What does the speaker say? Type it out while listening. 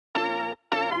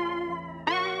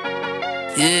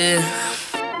Yeah.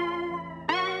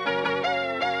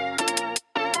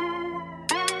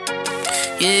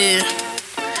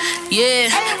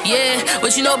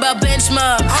 What you know about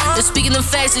Benchmark? They're speaking the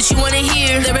facts that you wanna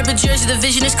hear. That rapper jersey, the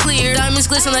vision is clear. Diamonds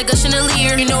glisten like a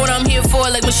chandelier. You know what I'm here for,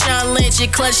 like Marshawn Lynch.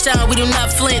 At clutch time, we do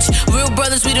not flinch. Real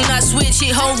brothers, we do not switch.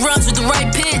 Hit home runs with the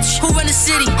right pitch. Who run the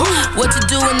city? What to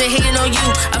do when they hating on you?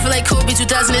 I feel like Kobe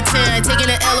 2010. I ain't taking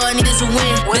an L, all I need is a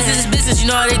win. Business is business, you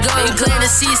know how they go. You playing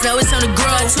the seats, now it's time to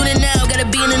grow. Tune in now, gotta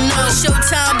be in the know.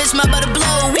 Showtime, bitch, my about to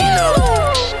blow. We know.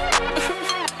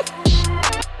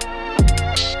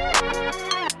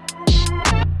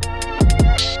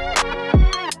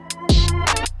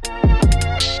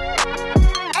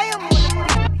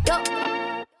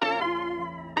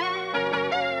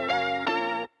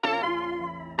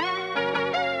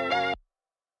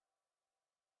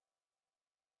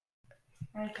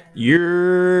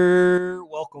 You're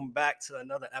welcome back to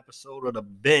another episode of the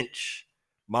Bench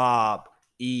Mob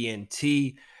ENT.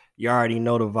 You already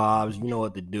know the vibes. You know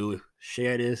what to do.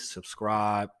 Share this,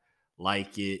 subscribe,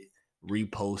 like it,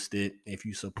 repost it. If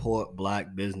you support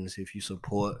black business, if you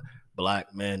support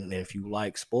black men, and if you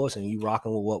like sports and you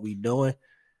rocking with what we doing,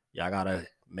 y'all gotta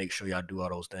make sure y'all do all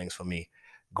those things for me.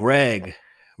 Greg,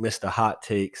 Mr. Hot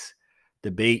Takes,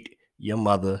 Debate Your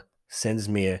Mother, sends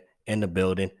me in the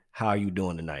building. How are you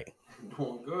doing tonight?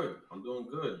 I'm doing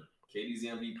good. KD's the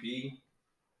MVP,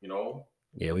 you know.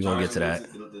 Yeah, we're going to get to that.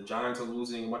 The Giants are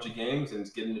losing a bunch of games and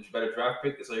it's getting a better draft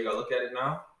pick. That's how you got to look at it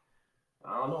now.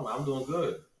 I don't know, man. I'm doing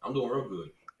good. I'm doing real good.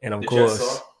 And of course,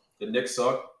 Jets suck. The Knicks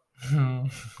suck.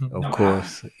 Of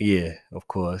course. Yeah, of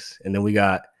course. And then we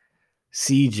got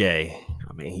CJ.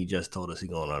 I mean, he just told us he's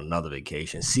going on another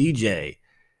vacation. CJ,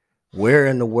 where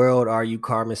in the world are you,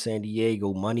 Carmen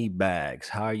Sandiego? Money bags.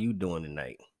 How are you doing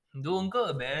tonight? I'm doing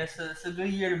good, man. It's a good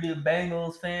year to be a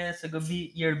Bengals fan. It's a good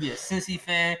year to be a Cincy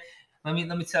fan. Let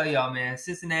me tell y'all, man.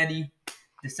 Cincinnati,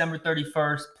 December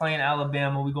 31st, playing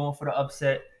Alabama. We going for the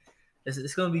upset.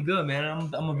 It's gonna be good, man. I'm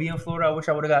gonna be in Florida. I wish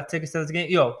I would have got tickets to this game.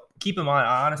 Yo, keep in mind,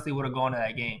 I honestly would have gone to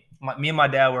that game. Me and my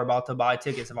dad were about to buy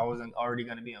tickets if I wasn't already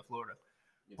gonna be in Florida.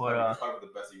 It's probably the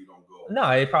best that you don't go. No,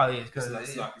 it probably is because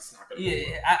it's not gonna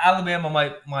Alabama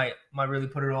might really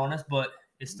put it on us, but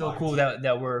it's still cool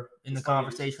that we're in the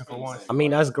conversation for once. I mean,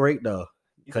 that's great though,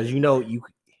 because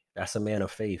that's a man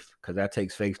of faith, because that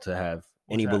takes faith to have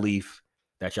any belief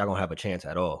that y'all gonna have a chance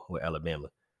at all with Alabama.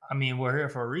 I mean, we're here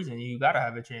for a reason. You got to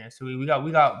have a chance. We got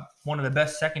one of the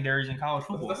best secondaries in college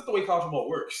football. That's the way college football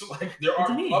works. Like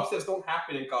upsets don't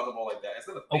happen in college football like that. It's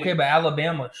not a thing. Okay, but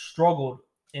Alabama struggled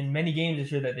in many games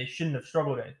this year that they shouldn't have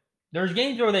struggled in. There's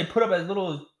games where they put up as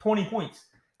little as 20 points.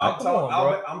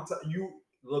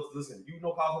 Listen, you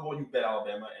know college football, you bet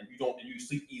Alabama, and you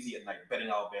sleep easy at night betting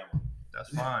Alabama. That's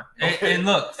fine. And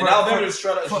look, for the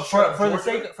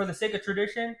sake of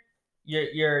tradition,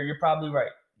 you're probably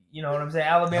right. You know what I'm saying?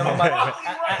 Alabama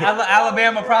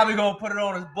Alabama probably gonna put it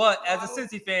on us, but as a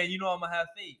Cincy fan, you know I'm gonna have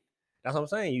faith. That's what I'm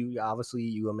saying.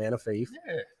 You a man of faith,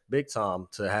 big time.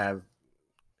 To have,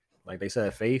 like they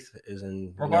said, faith is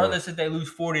in. Regardless if they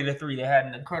lose 40-3, they had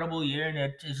an incredible year, and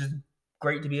it's just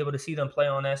great to be able to see them play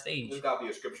on that stage. There's got to be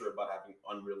a scripture about having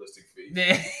unrealistic faith.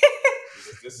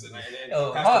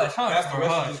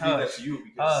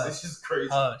 This is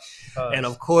crazy. And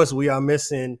of course, we are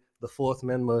missing the fourth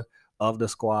member of the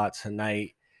squad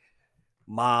tonight,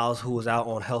 Miles, who was out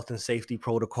on health and safety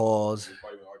protocols.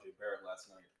 RJ Barrett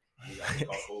last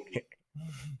night.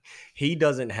 He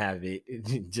doesn't have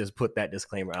it. Just put that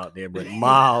disclaimer out there. But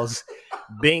Miles,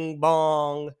 Bing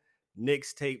Bong,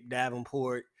 Knicks Tape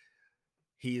Davenport,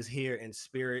 he is here in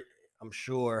spirit. I'm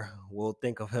sure we'll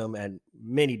think of him at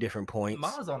many different points.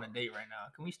 Miles on a date right now.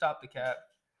 Can we stop the cap?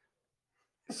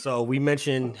 So we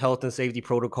mentioned health and safety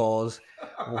protocols.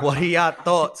 What are y'all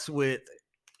thoughts with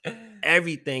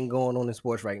everything going on in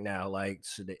sports right now? Like,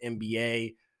 should the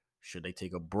NBA, should they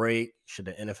take a break? Should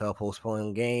the NFL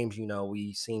postpone games? You know,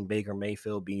 we seen Baker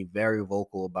Mayfield being very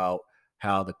vocal about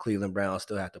how the Cleveland Browns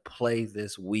still have to play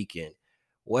this weekend.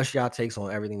 What's y'all takes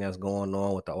on everything that's going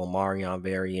on with the Omarion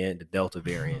variant, the Delta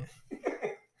variant?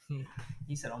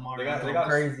 He said Omarion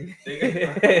crazy.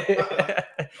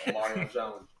 Omarion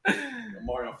challenge.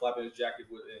 Omarion flapping his jacket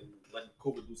and letting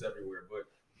COVID loose everywhere. But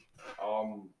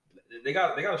they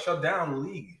got to shut down the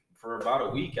league for about a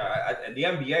week. The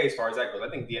NBA, as far as that goes, I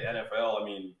think the NFL, I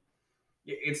mean,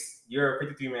 it's your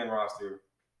 53-man roster.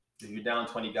 If you're down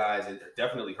 20 guys, it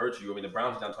definitely hurts you. I mean, the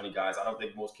Browns are down 20 guys. I don't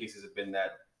think most cases have been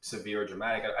that severe or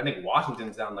dramatic. I think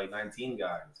Washington's down like 19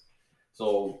 guys.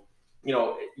 So, you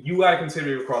know, you got to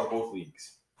consider it across both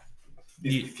leagues.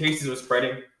 These cases are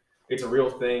spreading. It's a real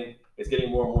thing. it's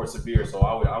getting more and more severe. So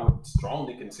I would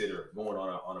strongly consider going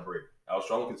on a break. I would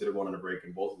strongly consider going on a break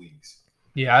in both leagues.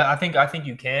 Yeah, I think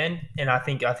you can, and I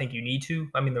think you need to.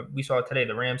 I mean, we saw it today.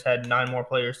 The Rams had 9 more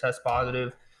players test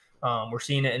positive. We're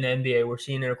seeing it in the NBA. We're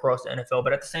seeing it across the NFL.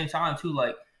 But at the same time, too,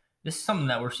 like this is something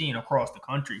that we're seeing across the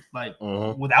country, like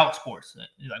without sports.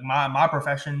 Like my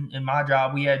profession and my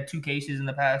job, we had 2 cases in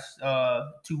the past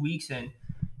 2 weeks, and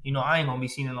I ain't gonna be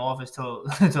seen in the office till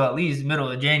till at least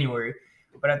middle of January.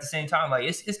 But at the same time, like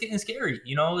it's getting scary.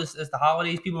 It's the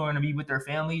holidays. People are gonna be with their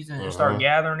families and start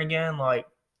gathering again. Like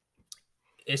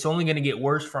it's only gonna get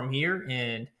worse from here,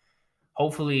 and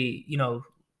hopefully,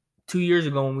 2 years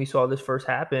ago when we saw this first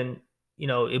happen,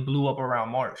 it blew up around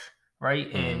March,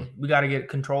 right? And we got to get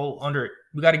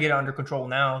We got to get it under control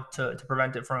now to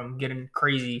prevent it from getting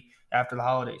crazy after the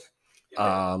holidays. People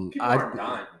aren't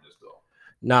dying from this though.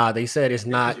 Nah, they said it's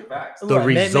not the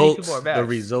results. The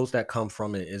results that come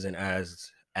from it isn't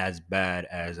as bad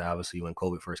as obviously when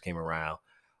COVID first came around.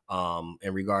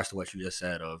 In regards to what you just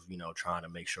said of trying to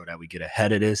make sure that we get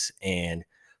ahead of this and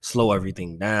slow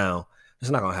everything down. It's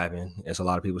not going to happen. There's a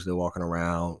lot of people still walking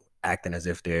around acting as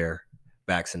if they're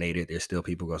vaccinated. There's still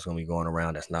people that's going to be going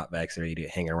around that's not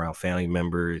vaccinated, hanging around family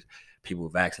members, people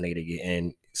vaccinated get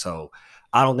in. So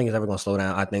I don't think it's ever going to slow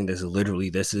down. I think this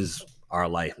is our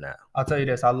life now. I'll tell you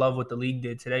this. I love what the league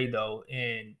did today, though,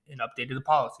 and updated the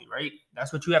policy, right?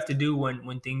 That's what you have to do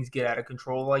when things get out of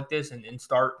control like this and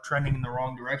start trending in the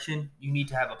wrong direction. You need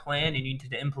to have a plan, and you need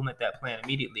to implement that plan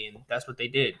immediately, and that's what they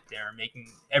did. They're making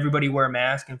everybody wear a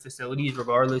mask in facilities,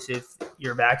 regardless if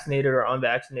you're vaccinated or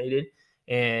unvaccinated,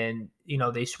 and,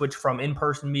 they switched from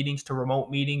in-person meetings to remote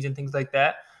meetings and things like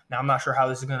that. Now, I'm not sure how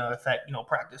this is going to affect,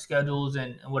 practice schedules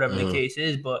and whatever the case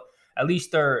is, but at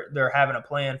least they're having a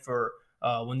plan for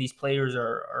when these players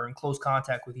are in close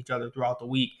contact with each other throughout the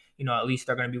week. At least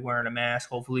they're going to be wearing a mask.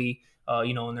 Hopefully,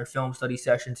 in their film study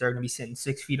sessions, they're going to be sitting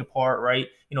 6 feet apart, right?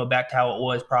 Back to how it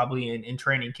was probably in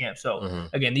training camp. So,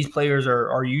 again, these players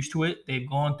are used to it. They've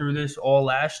gone through this all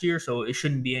last year, so it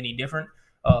shouldn't be any different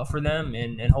for them.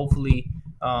 And hopefully,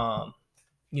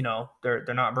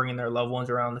 they're not bringing their loved ones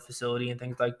around the facility and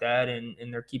things like that,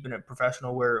 and they're keeping it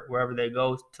professional wherever they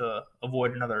go to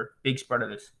avoid another big spread of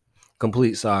this.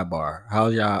 Complete sidebar.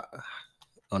 How's y'all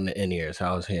on the in-ears?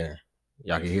 How's here?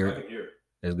 Y'all can hear it?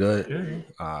 It's good? Good.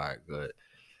 All right, good.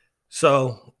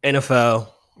 So, NFL,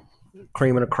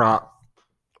 cream of the crop,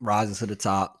 rising to the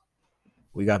top.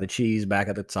 We got the Chiefs back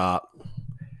at the top.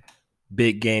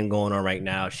 Big game going on right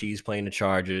now. Chiefs playing the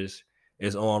Chargers.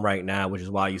 It's on right now, which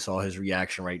is why you saw his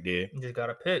reaction right there. You just got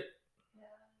to pick.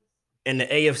 In the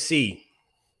AFC,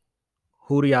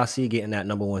 who do y'all see getting that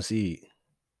number 1 seed?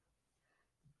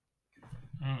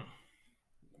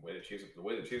 The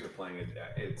way the Chiefs are playing,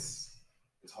 it's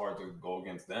hard to go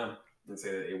against them and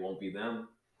say that it won't be them.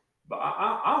 But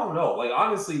I don't know. Like,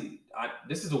 honestly,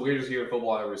 this is the weirdest year in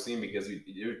football I've ever seen because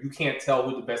you can't tell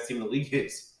who the best team in the league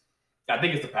is. I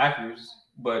think it's the Packers,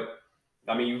 but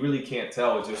I mean, you really can't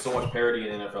tell. It's just so much parity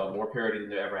in the NFL, more parity than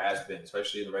there ever has been,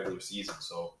 especially in the regular season.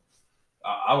 So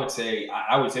I would say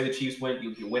the Chiefs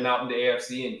win out in the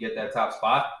AFC and get that top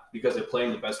spot because they're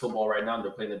playing the best football right now and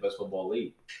they're playing the best football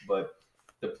league. But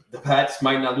the Pats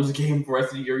might not lose a game for the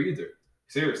rest of the year either.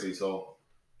 Seriously. So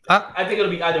I think it'll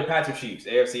be either Pats or Chiefs,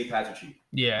 AFC, Pats or Chiefs.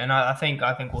 Yeah, and I think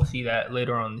we'll see that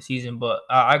later on in the season. But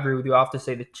I agree with you. I have to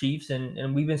say the Chiefs,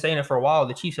 and we've been saying it for a while.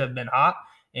 The Chiefs have been hot,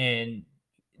 and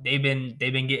they've been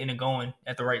getting it going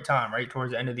at the right time, right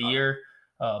towards the end of the year.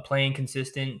 Playing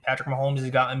consistent. Patrick Mahomes has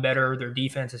gotten better. Their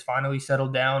defense has finally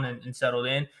settled down and settled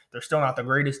in. They're still not the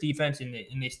greatest defense, and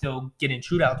they still get in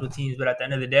shootouts with teams. But at the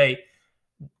end of the day,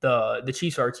 the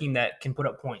Chiefs are a team that can put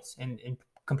up points and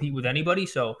compete with anybody.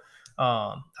 So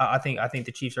I think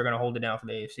the Chiefs are going to hold it down for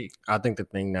the AFC. I think the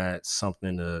thing that's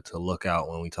something to look out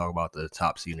when we talk about the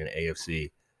top seed in the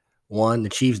AFC. One, the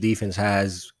Chiefs defense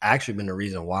has actually been the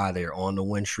reason why they're on the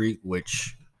win streak,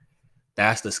 which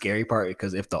that's the scary part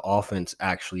because if the offense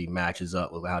actually matches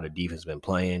up with how the defense has been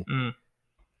playing,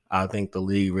 I think the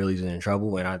league really is in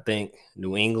trouble. And I think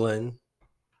New England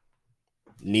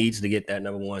needs to get that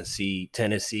number 1 seed.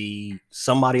 Tennessee,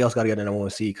 somebody else got to get the number 1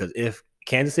 seed because if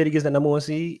Kansas City gets that number 1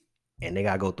 seed and they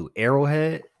got to go through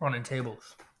Arrowhead, running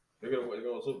tables, they're going to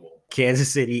the Super Bowl.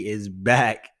 Kansas City is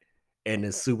back in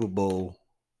the Super Bowl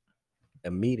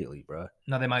immediately, bro.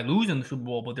 Now they might lose in the Super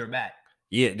Bowl, but they're back.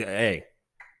 Yeah, hey.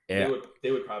 Yeah.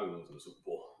 They would probably lose in the Super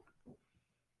Bowl.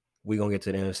 We're going to get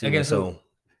to the NFC. So,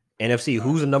 NFC,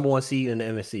 who's the number 1 seed in the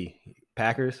NFC?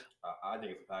 Packers? I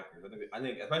think it's the Packers. I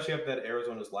think especially after that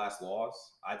Arizona's last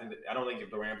loss, I don't think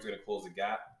if the Rams are going to close the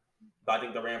gap. But I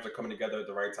think the Rams are coming together at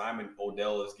the right time, and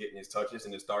Odell is getting his touches,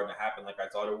 and it's starting to happen like I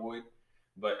thought it would.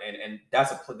 But and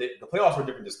that's the playoffs are a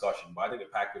different discussion. But I think the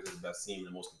Packers are the best team and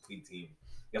the most complete team.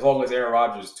 As long as Aaron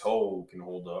Rodgers' toe can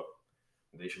hold up,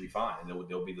 they should be fine.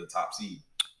 They'll be the top seed.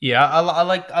 Yeah, I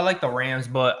like the Rams,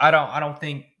 but I don't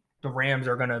think the Rams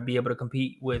are gonna be able to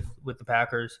compete with the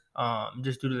Packers.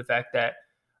 Just due to the fact that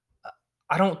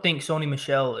I don't think Sony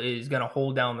Michel is gonna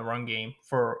hold down the run game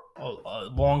for a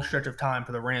long stretch of time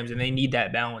for the Rams, and they need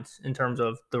that balance in terms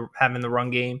of having the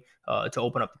run game to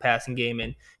open up the passing game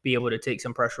and be able to take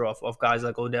some pressure off guys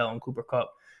like Odell and Cooper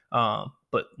Kupp.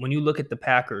 But when you look at the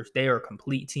Packers, they are a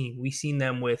complete team. We've seen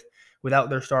them without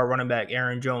their star running back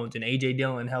Aaron Jones, and A.J.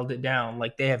 Dillon held it down.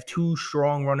 Like, they have two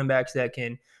strong running backs that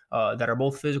are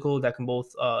both physical, that can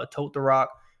both tote the rock.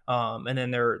 And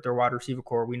then their wide receiver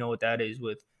core, we know what that is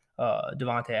with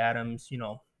Devontae Adams,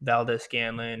 Valdez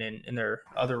Scanlon, and their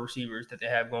other receivers that they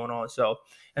have going on. So,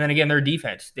 and then again, their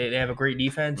defense, they have a great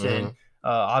defense, and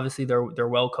obviously they're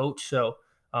well coached. So,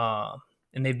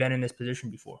 and they've been in this position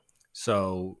before.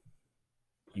 So,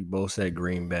 you both said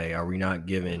Green Bay. Are we not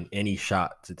giving any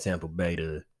shot to Tampa Bay,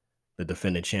 to the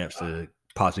defending champs, to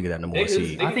possibly get that number one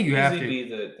seed? I think you have to be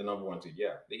the number one seed.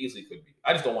 Yeah, they easily could be.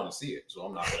 I just don't want to see it, so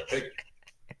I'm not going to pick it.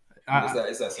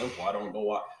 It's that simple. I don't know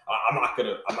why. I'm not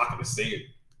gonna say it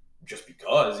just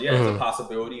because. Yeah, it's a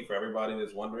possibility for everybody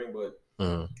that's wondering, but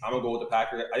I'm gonna go with the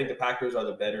Packers. I think the Packers are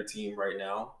the better team right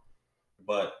now.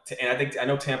 I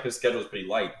know Tampa's schedule is pretty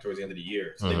light towards the end of the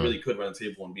year, so they really could run the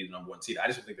table and be the number one seed. I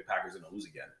just don't think the Packers are going to lose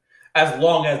again, as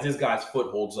long as this guy's foot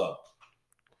holds up.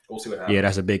 We'll see what happens. Yeah,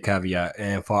 that's a big caveat.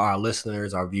 And for our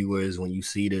listeners, our viewers, when you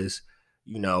see this,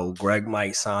 Greg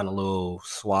might sound a little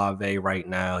suave right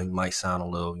now. He might sound a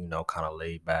little, kind of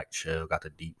laid back, chill. Got the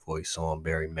deep voice on,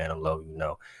 Barry Manilow,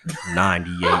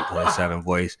 98.7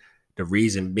 voice. The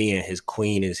reason being, his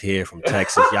queen is here from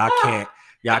Texas.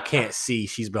 Y'all can't see,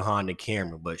 she's behind the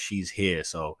camera, but she's here.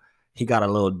 So he got a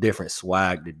little different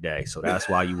swag today. So that's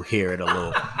why you hear it a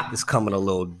little. It's coming a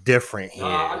little different here.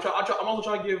 I'm also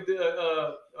trying to give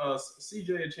the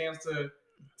CJ a chance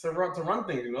to run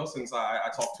things, since I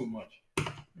talk too much.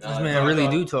 This man really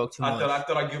do talk too much. I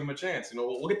thought I'd give him a chance.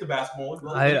 We'll get to basketball.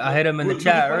 I hit him in the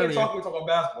chat earlier. We talk about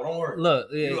basketball. Don't worry.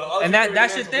 Look, and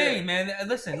that's your thing, man.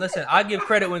 Listen. I give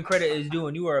credit when credit is due,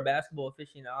 and you are a basketball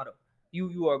aficionado.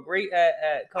 You are great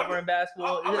at covering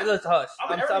basketball. Let's hush.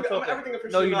 I'm talking.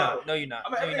 No, you're not. No, you're not.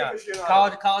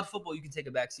 College football, you can take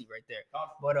a back seat right there.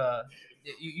 But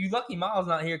you lucky Miles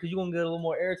not here because you're gonna get a little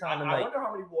more airtime tonight. I wonder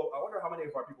how many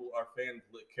of our people, our fans,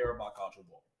 care about college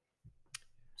football.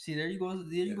 See, there you go.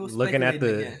 Looking at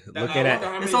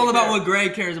it's all about what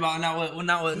Greg cares about, not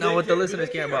what the listeners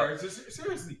care about.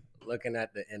 Seriously. Looking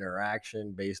at the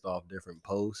interaction based off different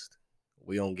posts,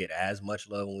 we don't get as much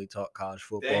love when we talk college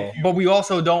football. But we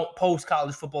also don't post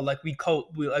college football like we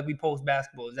post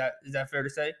basketball. Is that fair to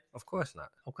say? Of course not.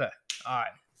 Okay. All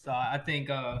right. So I think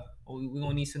we're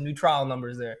gonna need some new trial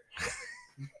numbers there.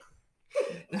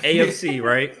 AFC,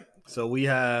 right? So we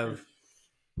have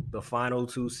the final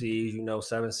two seeds.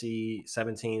 7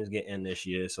 teams get in this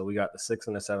year. So we got the 6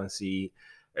 and the 7 seed.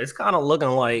 It's kind of looking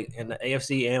like in the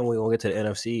AFC, and we're gonna get to the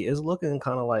NFC. It's looking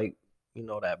kind of like,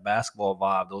 that basketball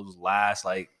vibe. Those last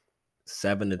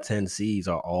 7 to 10 seeds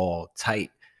are all tight.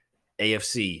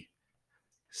 AFC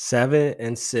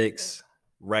 7-6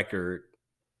 record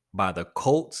by the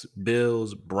Colts,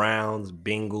 Bills, Browns,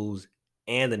 Bengals,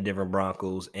 and the Denver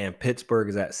Broncos, and Pittsburgh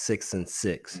is at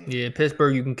 6-6. Yeah,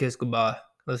 Pittsburgh, you can kiss goodbye.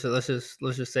 Let's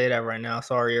just say that right now.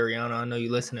 Sorry, Ariana, I know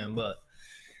you're listening, but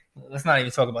let's not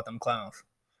even talk about them clowns.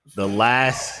 The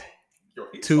last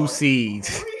two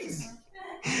seeds.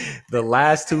 The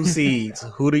last two seeds,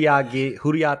 who do y'all get?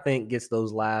 Who do y'all think gets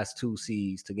those last two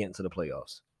seeds to get into the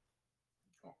playoffs?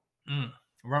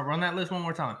 Run that list one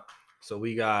more time. So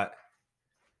we got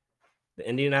the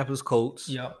Indianapolis Colts,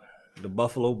 yep, the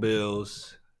Buffalo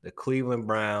Bills, the Cleveland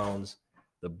Browns,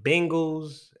 the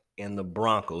Bengals, and the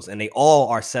Broncos, and they all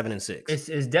are 7-6.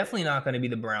 It's definitely not going to be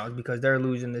the Browns because they're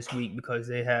losing this week because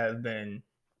they have been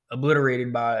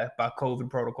obliterated by COVID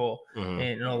protocol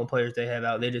and all the players they have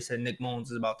out. They just said Nick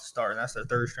Mullins is about to start, and that's their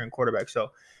third string quarterback.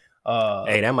 So,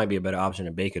 hey, that might be a better option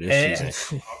than Baker this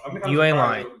season. You ain't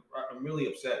lying. I'm really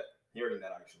upset hearing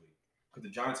that, actually, because the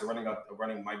Giants are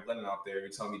running Mike Glennon out there. You're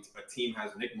telling me a team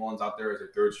has Nick Mullins out there as their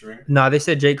third string? No, they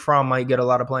said Jake Fromm might get a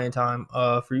lot of playing time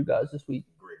for you guys this week.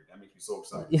 Great, that makes me so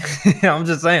excited. I'm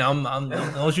just saying.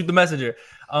 Don't shoot the messenger.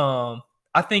 I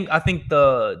think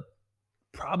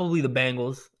probably the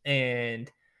Bengals,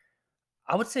 and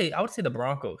I would say the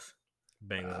Broncos.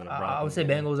 Bengals and the Broncos. I would say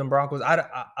Bengals and Broncos.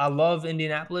 I love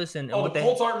Indianapolis and the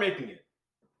Colts aren't making it.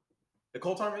 The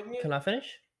Colts aren't making it. Can I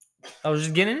finish? I was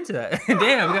just getting into that.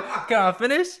 Damn, can I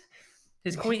finish?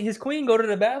 His queen go to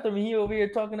the bathroom and he over here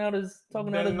talking out his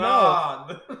mouth. Nah.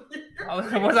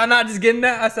 Was I not just getting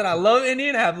that? I said I love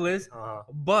Indianapolis, Uh-huh.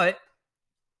 but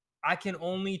I can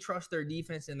only trust their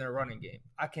defense and their running game.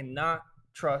 I cannot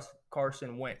trust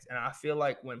Carson Wentz. And I feel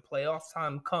like when playoff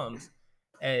time comes,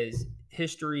 as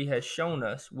history has shown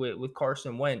us with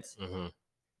Carson Wentz, Mm-hmm.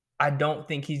 I don't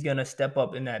think he's gonna step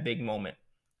up in that big moment.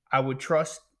 I would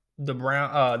trust the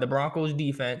Broncos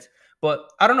defense, but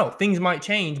I don't know. Things might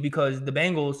change because the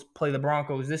Bengals play the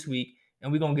Broncos this week,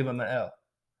 and we're gonna give them an L.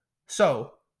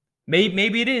 So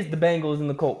maybe it is the Bengals and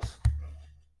the Colts.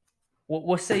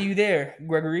 What say you there,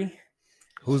 Gregory?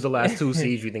 Who's the last two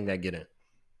seeds you think that get in?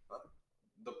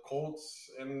 The Colts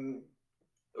and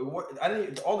I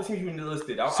didn't all the teams you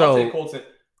listed. I'll So- say Colts. And,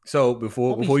 So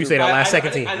before you say that last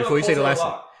second team, I know before you say the Colts are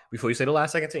last a lock. before you say the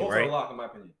last second team, Colts are a right? lock, in my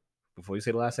opinion. Before you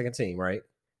say the last second team, right?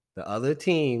 The other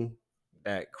team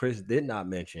that Chris did not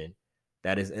mention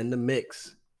that is in the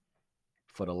mix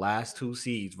for the last two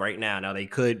seeds right now. Now they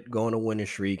could go on a winning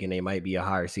streak and they might be a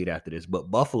higher seed after this, but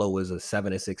Buffalo is a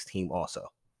 7-6 team also.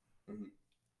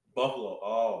 Buffalo.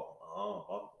 Oh.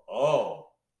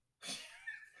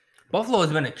 Buffalo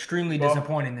has been extremely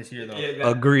disappointing this year, though. Yeah,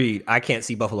 Agreed. I can't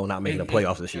see Buffalo not making the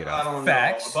playoffs this year. I Though. don't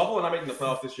Facts. know. Buffalo not making the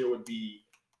playoffs this year would be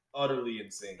utterly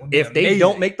insane. If they Amazing.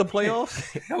 don't make the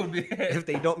playoffs, That would be. if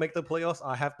they don't make the playoffs,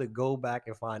 I have to go back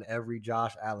and find every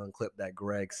Josh Allen clip that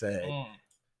Greg said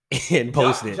and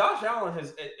post it. Josh Allen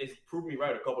has proved me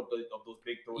right a couple of those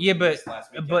big throws. Yeah, he but- missed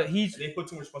last weekend. but he's they put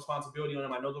too much responsibility on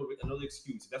him. I know the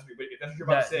excuse. If that's what you're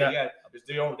about to say. That- Yeah,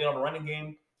 they don't have a running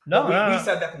game. no, we no.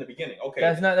 said that from the beginning. Okay,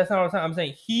 That's not what I'm saying. I'm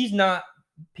saying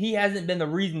he hasn't been the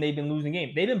reason they've been losing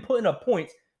games. They've been putting up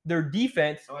points. Their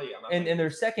defense Oh yeah, and their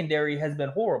secondary has been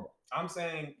horrible. I'm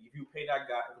saying if you pay that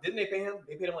guy, didn't they pay him?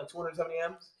 They paid him like 270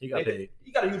 M's. He got paid.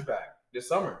 He got a huge bag this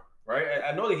summer, right?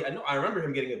 I remember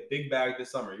him getting a big bag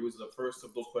this summer. He was the first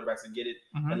of those quarterbacks to get it,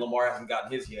 Mhm. and Lamar hasn't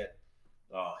gotten his yet.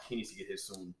 He needs to get his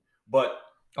soon. But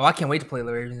Oh, I can't wait to play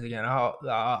the Ravens again.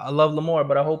 I love Lamar,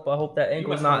 but I hope that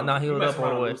ankle's not healed up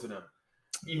all the way.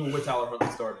 Even with Tyler Huntley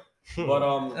starting.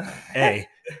 But Hey,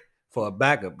 for a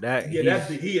backup,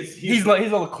 He's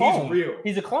a clone. He's real.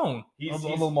 He's a clone of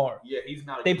Lamar. Yeah, he's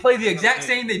not. They play the he's not exact a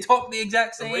same. They talk the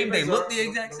exact The same. They Ravens look are- the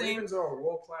exact same. Ravens are a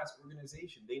world-class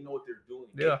organization. They know what they're doing.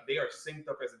 Yeah. They are synced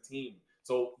up as a team.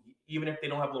 So even if they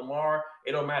don't have Lamar,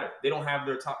 it don't matter. They don't have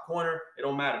their top corner. It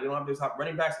don't matter. They don't have their top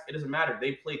running backs. It doesn't matter.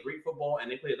 They play great football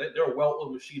and they're a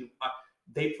well-oiled machine.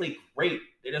 They play great.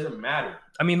 It doesn't matter.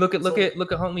 I mean, look at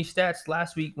So- Huntley's stats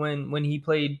last week when he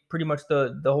played pretty much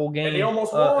the whole game. And they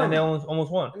almost won. And they almost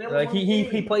won. And they almost Like won the he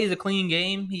game. plays a clean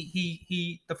game.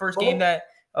 He the first But game that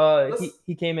let's-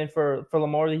 he came in for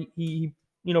Lamar, he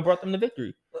brought them the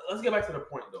victory. Let's get back to the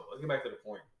point, though. Let's get back to the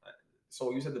point. So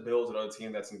you said the Bills are another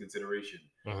team that's in consideration.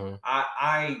 Mhm.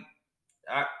 I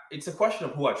it's a question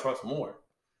of who I trust more.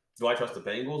 Do I trust the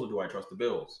Bengals or do I trust the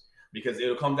Bills? Because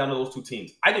it'll come down to those two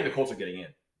teams. I think the Colts are getting in.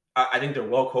 I think they're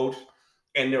well coached,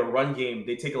 and their run game,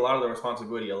 they take a lot of the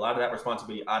responsibility,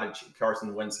 out of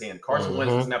Carson Wentz's hand. Carson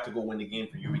Wentz Mhm. doesn't have to go win the game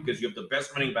for you because you have the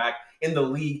best running back in the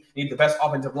league. You have the best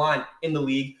offensive line in the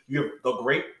league. You have the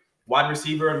great wide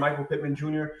receiver and Michael Pittman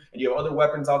Jr., and you have other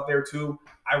weapons out there too.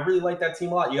 I really like that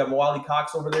team a lot. You have Moali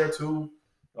Cox over there too.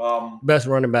 Best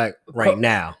running back right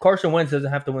now. Carson Wentz doesn't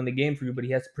have to win the game for you, but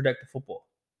he has to protect the football.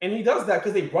 And he does that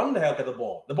because they run the heck of the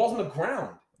ball. The ball's on the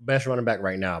ground. Best running back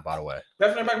right now, by the way.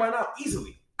 Best running back right now,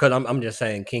 easily. Because I'm just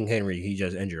saying King Henry, he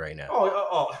just injured right now.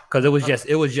 Oh. Because it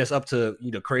was just up to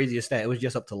the craziest stat. It was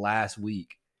just up to last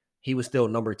week. He was still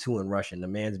number 2 in rushing. The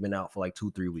man's been out for like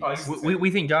 2-3 weeks. Oh, he's-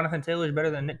 We think Jonathan Taylor is better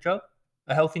than Nick Chubb,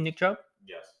 a healthy Nick Chubb.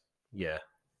 Yes. Yeah.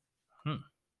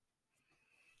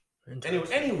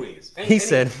 Anyways. He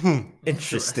said,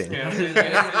 interesting. Yeah.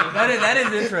 that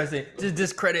is interesting. Just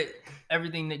discredit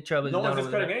everything Nick Chubb has No done. one's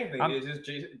over there. discrediting anything. I'm- It's just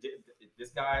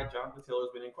this guy, Jonathan Taylor, has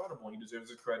been incredible. He deserves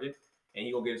his credit, and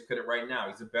he gonna get his credit right now.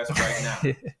 He's the best right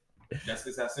now. That's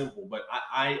just that simple. But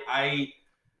I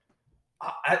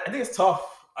think it's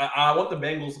tough. I want the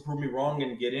Bengals to prove me wrong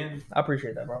and get in. I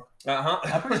appreciate that, bro. I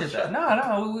I appreciate that.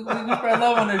 No, we spread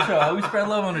love on this show. We spread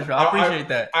love on this show. I appreciate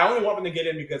that. I only want them to get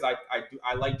in because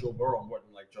I like Joe Burrow more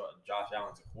than like Josh Allen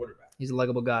as a quarterback. He's a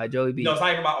likable guy, Joey B. No, it's not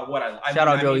even about what I Shout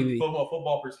out Joey mean B. From a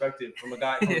football perspective, from a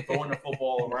guy who's throwing the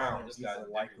football around. This He's guy's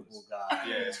a likable guy.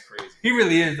 Yeah, it's crazy. He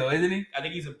really is, though, isn't he? I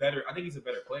think he's a better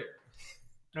player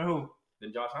No,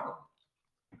 than Josh Allen.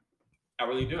 I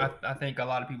really do. I think a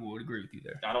lot of people would agree with you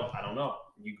there. I don't know.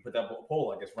 You can put that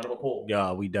poll, I guess, run up a poll.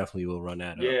 Yeah, we definitely will run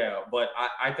that up. Yeah, but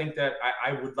I think that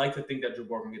I would like to think that Joe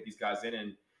Burrow can get these guys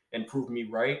in and prove me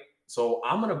right. So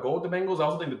I'm gonna go with the Bengals. I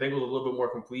also think the Bengals are a little bit more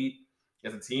complete.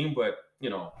 as a team, but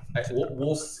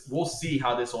we'll see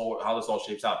how this all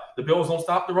shapes out. The Bills don't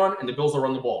stop the run, and the Bills will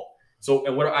run the ball. So,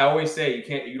 and what I always say,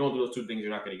 you don't do those two things,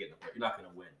 you're not going to get the win. You're not going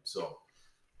to win. So,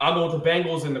 I'll go with the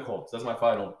Bengals and the Colts. That's my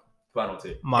final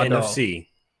take. My dog. NFC.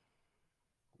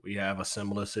 We have a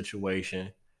similar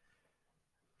situation.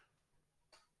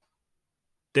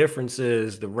 Difference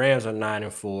is the Rams are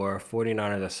 9-4,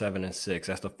 49ers are 7-6.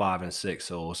 That's the 5-6.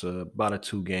 So it's about a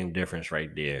 2-game difference right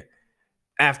there.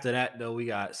 After that, though, we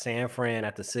got San Fran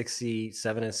at the 6th seed,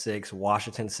 7-6,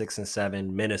 Washington 6-7,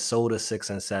 Minnesota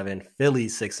 6-7, Philly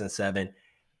 6-7,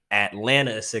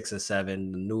 Atlanta is 6-7. The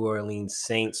New Orleans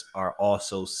Saints are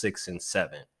also 6-7.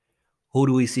 Who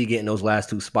do we see getting those last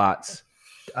two spots?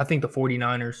 I think the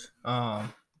 49ers.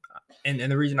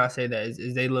 And the reason I say that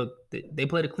is they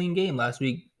played a clean game last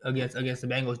week against the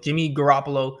Bengals. Jimmy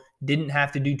Garoppolo didn't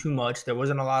have to do too much. There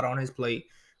wasn't a lot on his plate.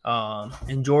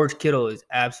 And George Kittle is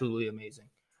absolutely amazing.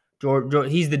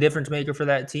 George, he's the difference maker for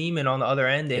that team. And on the other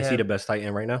end, Is he the best tight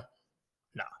end right now?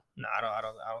 No, I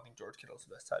don't think George Kittle's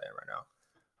the best tight end right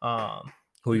now.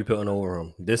 Who are you putting over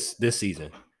him this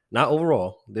season? Not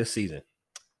overall, this season.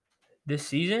 This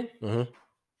season?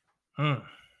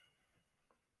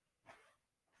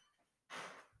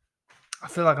 I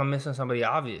feel like I'm missing somebody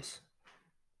obvious.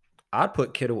 I'd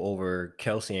put Kittle over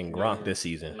Kelsey and Gronk this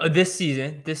season. This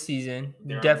season,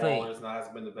 Darren definitely. Waller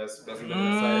hasn't been the best tight end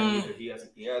either. He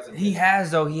hasn't. He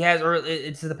has though. He has.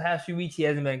 It's the past few weeks he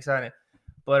hasn't been exciting,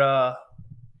 but I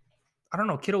don't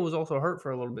know. Kittle was also hurt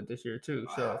for a little bit this year too.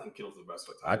 So I think Kittle's the best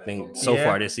tight end. I think so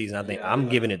far this season, I'm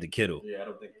giving it to Kittle. Yeah, I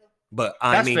don't think. But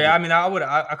that's fair. I mean,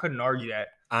 I couldn't argue that.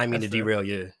 I mean, that's to derail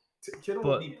you. Kittle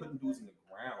would be putting dudes in the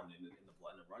ground in the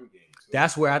run game. So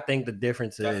that's where I think the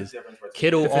difference is. Right.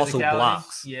 Kittle The also physicality.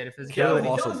 blocks. Yeah, the physicality. Kittle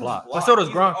also blocks. But so does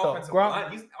He's Gronk, an though. offensive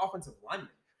Gronk- he's an offensive lineman.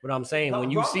 But I'm saying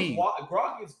when you see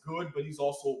Gronk is good, but he's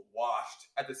also washed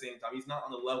at the same time. He's not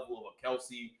on the level of a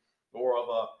Kelsey or of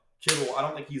a Kittle. I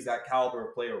don't think he's that caliber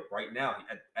of player right now.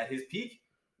 At his peak,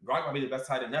 Gronk might be the best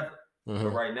tight end ever.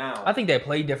 But right now, I think they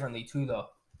play differently too, though.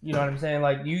 You know what I'm saying?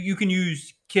 Like you can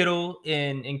use Kittle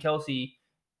and Kelsey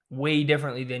way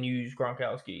differently than you use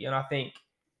Gronkowski, and I think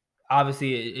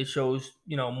obviously it shows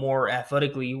more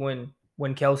athletically when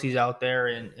Kelsey's out there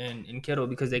and Kittle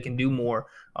because they can do more.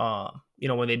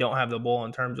 When they don't have the ball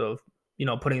in terms of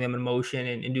putting them in motion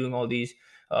and doing all these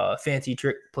fancy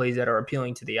trick plays that are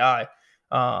appealing to the eye.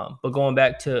 But going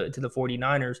back to the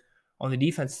 49ers on the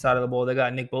defensive side of the ball, they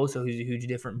got Nick Bosa, who's a huge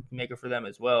difference maker for them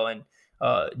as well, and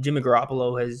Jimmy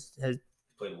Garoppolo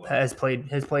has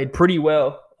played pretty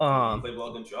well. he played well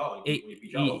against y'all. He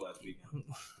beat y'all last weekend.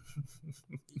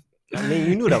 I mean,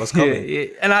 you knew that was coming. Yeah.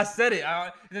 And I said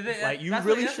it. You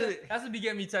really should. That's what be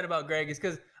getting me tight about Greg is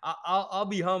because I'll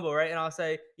be humble, right? And I'll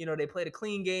say, they played a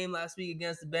clean game last week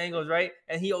against the Bengals, right?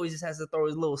 And he always just has to throw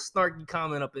his little snarky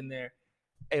comment up in there.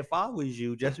 If I was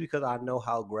you, just because I know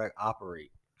how Greg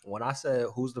operates, when I said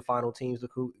who's the final teams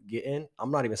to get in, I'm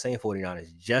not even saying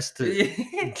 49ers, just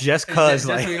because. Just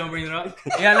so you don't bring it up.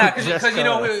 Yeah, because you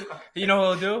know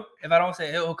what he'll do? If I don't say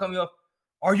it, he'll come up.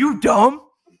 Are you dumb?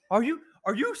 Are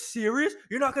you serious?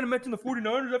 You're not going to mention the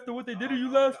 49ers after what they did to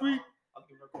you last week?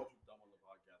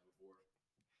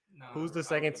 Who's the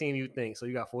second team you think? So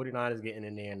you got 49ers getting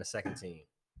in there in the second team.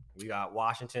 We got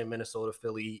Washington, Minnesota,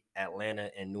 Philly, Atlanta,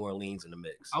 and New Orleans in the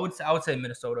mix. I would say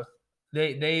Minnesota.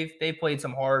 They played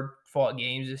some hard fought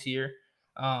games this year.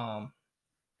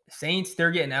 Saints,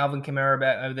 they're getting Alvin Kamara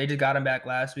back. They just got him back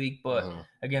last week, but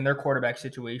again, their quarterback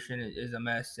situation is a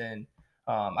mess, and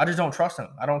I just don't trust him.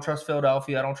 I don't trust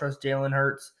Philadelphia. I don't trust Jalen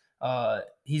Hurts.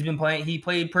 He's been playing. He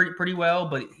played pretty well,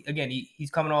 but again,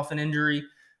 he's coming off an injury.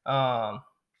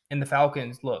 And the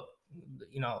Falcons, look,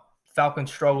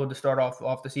 Falcons struggled to start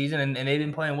off the season, and they've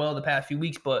been playing well the past few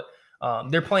weeks, but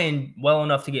they're playing well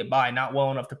enough to get by, not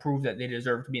well enough to prove that they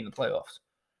deserve to be in the playoffs.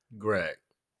 Greg,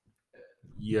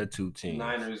 your two teams.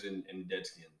 Niners and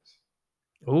Deadskins.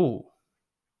 Ooh.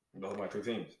 Those are my two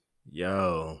teams.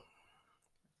 Yo.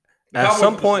 At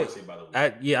some point,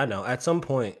 I know. At some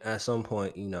point,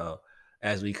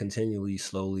 as we continually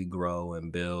slowly grow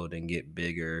and build and get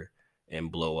bigger and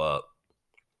blow up,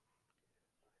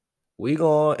 we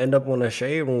gonna end up on a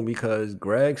shade room because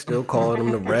Greg still called them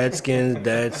the Redskins,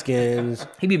 Deadskins.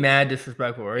 He'd be mad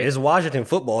disrespectful, right? It's Washington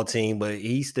football team, but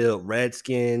he's still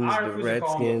Redskins, the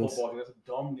Redskins. That's a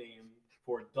dumb name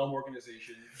for a dumb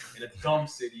organization in a dumb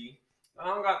city. I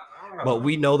don't got but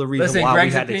we know the reason Listen, why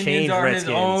Greg's we had to change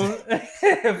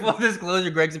Redskins. Full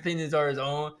disclosure, Greg's opinions are his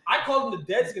own. I call them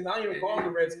the Deadskins. I don't even call them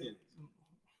the Redskins.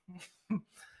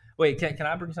 Wait, can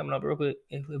I bring something up real quick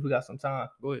if we got some time?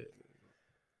 Go ahead.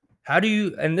 How do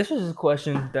you? And this is a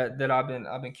question that I've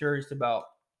been curious about.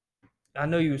 I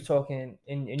know you was talking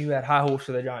and you had high hopes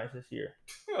for the Giants this year,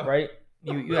 right?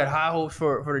 You had high hopes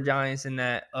for the Giants in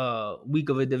that week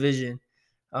of a division.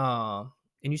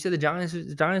 And you said the Giants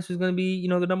was going to be,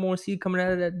 the number one seed coming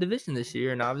out of that division this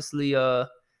year. And obviously, y'all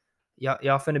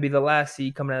finna be the last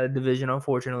seed coming out of the division,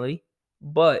 unfortunately.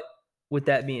 But with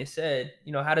that being said,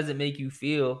 how does it make you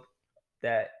feel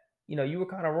that, you were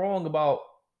kind of wrong about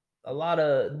a lot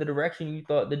of the direction you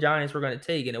thought the Giants were going to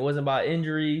take, and it wasn't about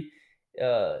injury.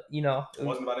 It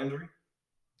wasn't about injury.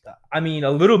 I mean,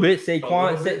 a little bit.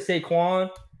 Saquon.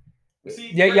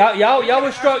 See, y'all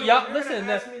was struggling.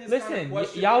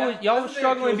 Y'all was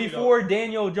struggling before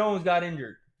Daniel Jones got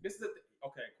injured. This is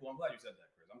okay. Cool. I'm glad you said that,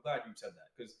 Chris. I'm glad you said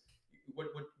that because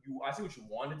I see what you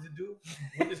wanted to do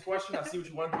with this question. I see what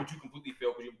you wanted to do, but you completely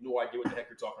failed because you have no idea what the heck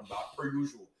you're talking about, per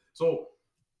usual. So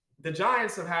the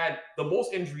Giants have had the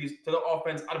most injuries to the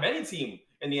offense out of any team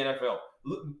in the NFL.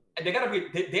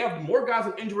 They have more guys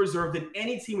on injury reserve than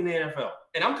any team in the NFL.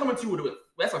 And I'm coming to you with it.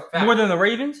 That's a fact. More than the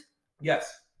Ravens?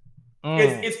 Yes.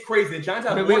 It's crazy. The Giants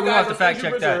have more guys on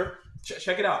injury reserve.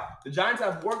 Check it out. The Giants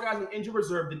have more guys on injury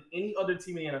reserve than any other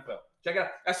team in the NFL. Check it out.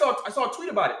 I saw a tweet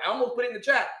about it. I almost put it in the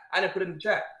chat. I didn't put it in the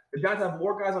chat. The Giants have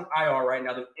more guys on IR right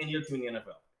now than any other team in the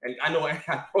NFL. And I know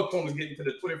Tom is getting to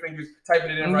the Twitter fingers,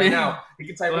 typing it in right now. He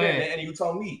can type it in, and you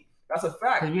tell me. That's a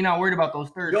fact. Because we're not worried about those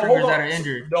third stringers that are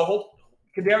injured. The whole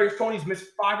Kadarius Toney's missed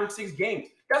 5 or 6 games.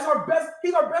 That's our best.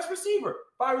 He's our best receiver.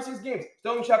 5 or 6 games.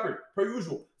 Sterling Shepard, per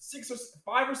usual,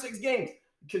 5 or 6 games.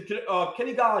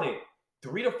 Kenny Golladay,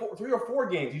 3 or 4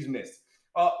 games he's missed.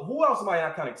 Who else am I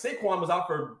not counting? Saquon was out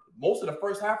for most of the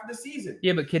first half of the season.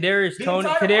 Yeah, but Kadarius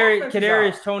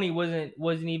Toney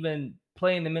wasn't even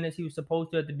playing the minutes he was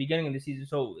supposed to at the beginning of the season.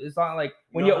 So it's not like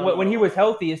when he was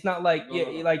healthy, it's not like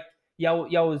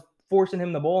y'all was forcing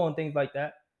him the ball and things like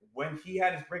that. When he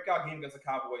had his breakout game against the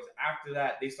Cowboys, after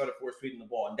that, they started force-feeding the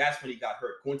ball, and that's when he got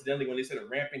hurt. Coincidentally, when they started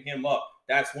ramping him up,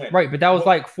 that's when. Right, but that was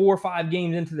like 4 or 5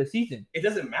 games into the season. It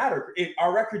doesn't matter.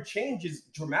 Our record changes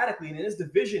dramatically, and in this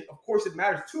division, of course, it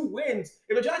matters. 2 wins.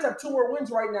 If the Giants have 2 more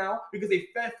wins right now because they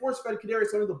force-fed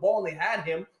Kadarius under the ball and they had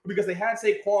him, or because they had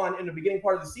Saquon in the beginning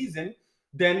part of the season,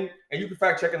 then, and you can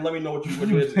fact-check and let me know what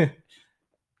it is.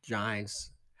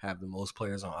 Giants have the most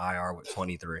players on IR with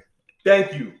 23.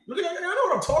 Thank you. Look, I know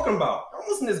what I'm talking about. Don't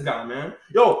listen to this guy, man.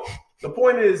 Yo, the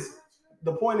point is,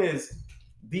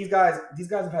 these guys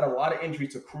have had a lot of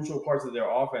injuries to crucial parts of their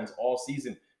offense all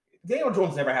season. Daniel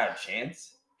Jones never had a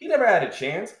chance. He never had a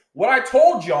chance. What I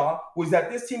told y'all was that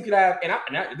this team could have, and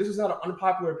this is not an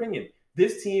unpopular opinion,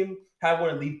 this team had one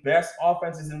of the best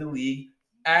offenses in the league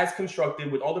as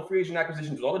constructed with all the free agent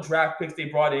acquisitions, with all the draft picks they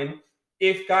brought in,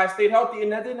 if guys stayed healthy,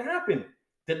 and that didn't happen.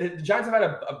 The Giants have had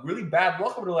a really bad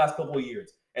luck over the last couple of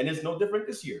years, and it's no different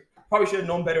this year. Probably should have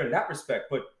known better in that respect,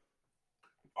 but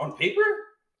on paper,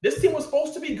 this team was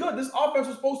supposed to be good. This offense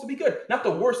was supposed to be good. Not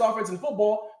the worst offense in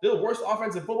football. They're the worst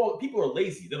offense in football. People are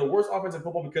lazy. They're the worst offense in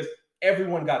football because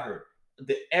everyone got hurt.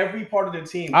 Every part of their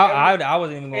team. I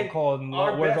wasn't even going to call them the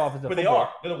worst offense in football. But they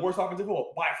are. They're the worst offense in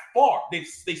football. By far. They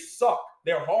suck.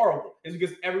 They're horrible. It's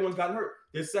because everyone's gotten hurt.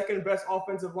 Their second best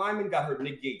offensive lineman got hurt,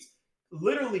 Nick Gates.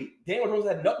 Literally, Daniel Jones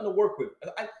had nothing to work with.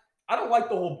 I don't like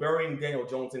the whole burying Daniel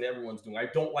Jones in everyone's doing. I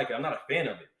don't like it. I'm not a fan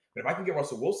of it. But if I can get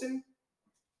Russell Wilson,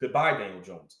 goodbye, Daniel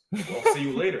Jones. I'll see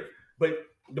you later. But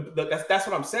that's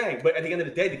what I'm saying. But at the end of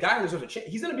the day, the guy deserves a chance.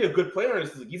 He's going to be a good player in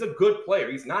this league. He's a good player.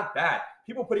 He's not bad.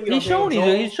 People putting it. He's shown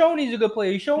he's a good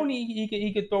player. He's shown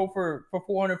he could throw for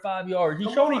 405 yards.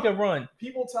 He's shown he can run.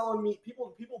 People telling me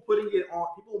people putting it on.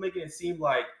 People making it seem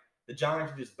like the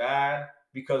Giants are just bad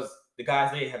because the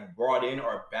guys they have brought in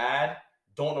are bad.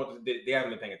 Don't know they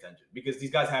haven't been paying attention because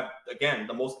these guys have again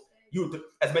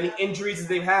as many injuries as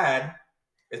they've had.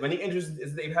 We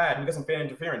got some fan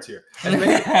interference here. As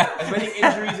many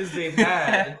injuries as they've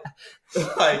had, he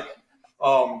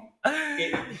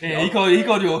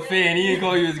called you a fan. He didn't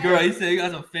call you his girl. He said he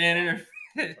got some fan interference.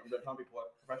 Some people are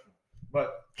professional,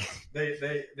 but they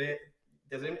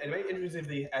as many injuries as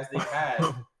they've had,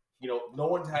 no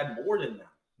one's had more than them.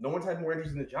 No one's had more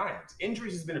injuries than the Giants.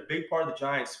 Injuries has been a big part of the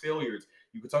Giants' failures.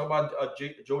 You could talk about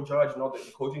Joe Judge and all the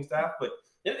coaching staff, but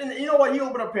and you know what? You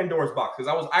opened up Pandora's box because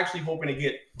I was actually hoping to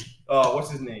get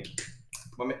what's his name,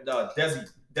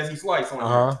 Desi Slice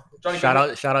on. Shout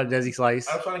out Desi Slice.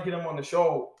 I was trying to get him on the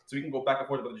show so we can go back and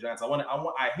forth about the Giants.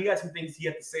 He had some things he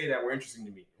had to say that were interesting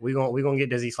to me. We're gonna get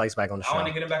Desi Slice back on the show. I want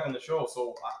to get him back on the show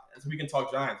so we can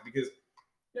talk Giants because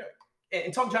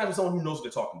and talk Giants with someone who knows what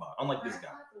they're talking about. Unlike this guy.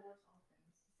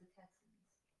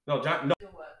 No.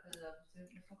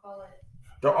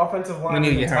 Their offensive line. We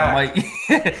need to get her a mic.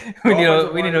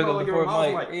 we need to go before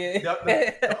Mike. Yeah.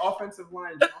 The offensive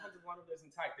line is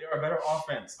intact. They are a better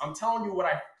offense. I'm telling you what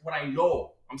I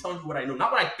know. I'm telling you what I know,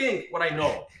 not what I think. What I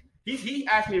know. He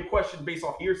asked me a question based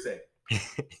off hearsay.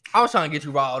 I was trying to get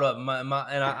you riled up, and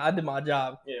I did my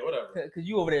job. Yeah, whatever. Cause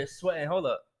you over there sweating. Hold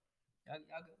up. Let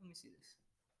me see this.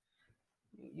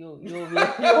 You over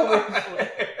there sweating.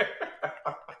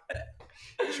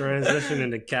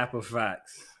 Transitioning to Kappa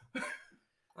facts.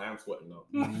 I am sweating though.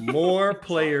 More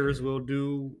players will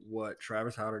do what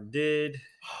Travis Hunter did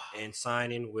and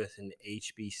signing with an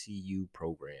HBCU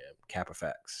program. Kappa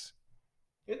facts.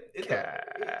 It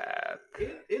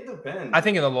depends. I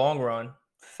think in the long run,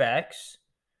 facts.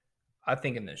 I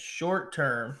think in the short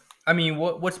term, I mean,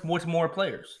 what's more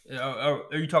players? Are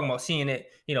you talking about seeing it,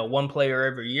 one player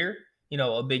every year,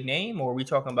 a big name, or are we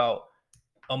talking about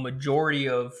a majority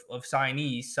of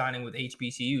signees signing with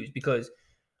HBCUs? Because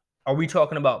are we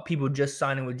talking about people just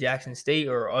signing with Jackson State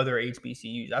or other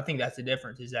HBCUs? I think that's the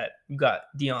difference, is that you got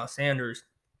Deion Sanders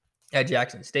at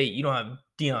Jackson State. You don't have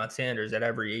Deion Sanders at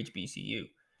every HBCU.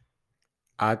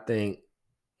 I think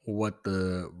what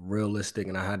the realistic,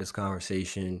 and I had this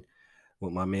conversation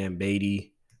with my man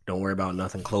Beatty, Don't Worry About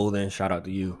Nothing Clothing, shout out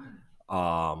to you.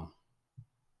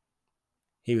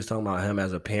 He was talking about him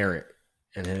as a parent,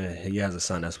 and he has a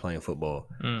son that's playing football.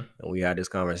 And we had this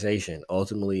conversation.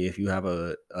 Ultimately, if you have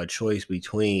a choice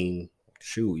between,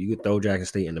 you could throw Jackson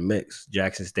State in the mix.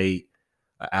 Jackson State,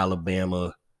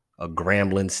 Alabama, a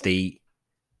Grambling State,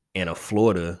 and a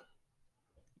Florida,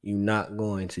 you're not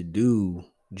going to do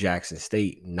Jackson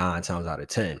State 9 times out of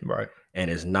 10. Right.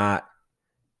 And it's not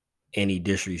any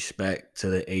disrespect to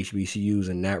the HBCUs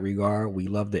in that regard. We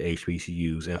love the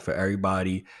HBCUs. And for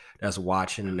everybody that's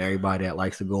watching and everybody that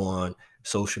likes to go on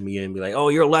social media and be like, oh,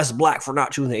 you're less black for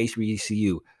not choosing the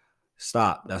HBCU.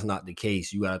 Stop. That's not the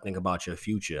case. You got to think about your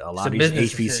future. A lot of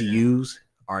these HBCUs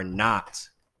are not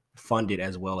funded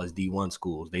as well as D1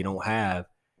 schools. They don't have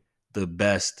the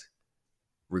best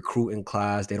recruiting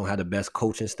class. They don't have the best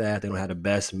coaching staff. They don't have the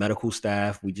best medical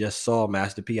staff. We just saw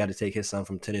Master P had to take his son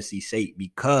from Tennessee State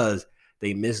because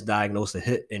they misdiagnosed a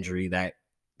hip injury that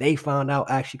they found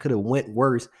out actually could have went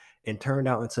worse and turned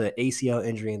out into an ACL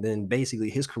injury, and then basically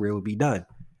his career would be done.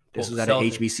 This was at an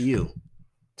HBCU,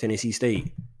 Tennessee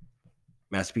State.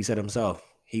 Master P said himself,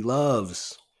 he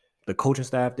loves the coaching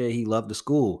staff there. He loved the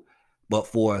school. But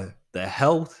for the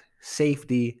health,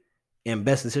 safety, and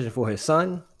best decision for his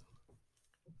son,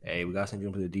 hey, we got to send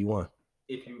you to the D1.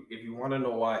 If you want to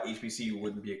know why HBCU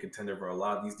wouldn't be a contender for a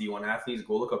lot of these D1 athletes,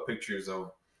 go look up pictures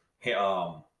of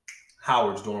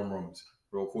Howard's dorm rooms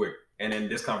real quick, and then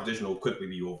this conversation will quickly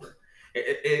be over.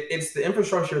 It's the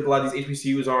infrastructure that a lot of these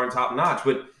HBCUs are on top notch,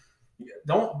 but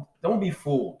don't be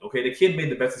fooled. Okay, the kid made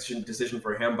the best decision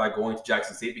for him by going to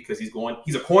Jackson State because he's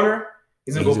a corner.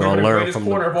 He's going to go the greatest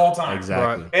corner of all time.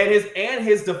 Exactly. And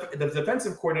the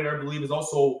defensive coordinator, I believe, is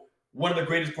also one of the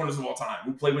greatest corners of all time,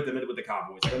 who played with the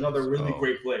Cowboys. Like another really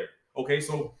great player. Okay,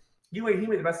 so he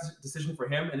made the best decision for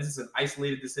him, and this is an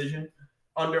isolated decision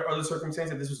under other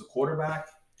circumstances. This was a quarterback,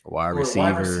 wide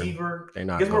receiver.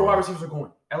 Guess where wide receivers are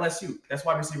going? LSU. That's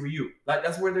wide receiver U. Like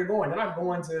that's where they're going. They're not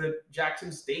going to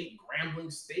Jackson State,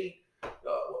 Grambling State,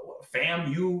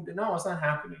 FAMU. No, it's not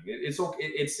happening. It's okay.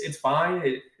 It's fine.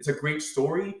 It's a great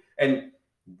story, and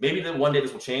maybe then one day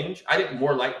this will change. I think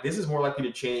this is more likely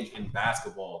to change in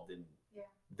basketball than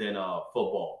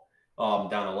football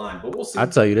down the line. But we'll see. I'll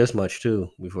tell you this much too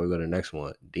before we go to the next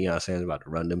one. Deion Sanders about to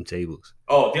run them tables.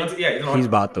 Oh, he's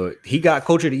about to. He got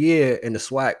Coach of the Year in the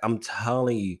SWAC. I'm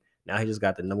telling you. Now he just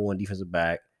got the number 1 defensive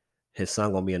back. His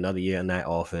son gonna be another year in that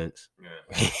offense.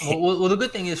 Yeah. well, the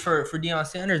good thing is for Deion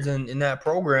Sanders in that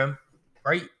program,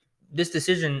 right? This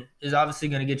decision is obviously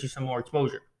going to get you some more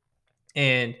exposure,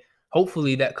 and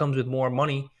hopefully that comes with more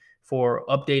money for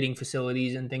updating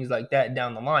facilities and things like that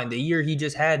down the line. The year he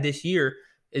just had this year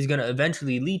is going to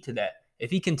eventually lead to that.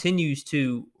 If he continues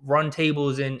to run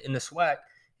tables in the SWAC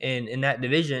and in that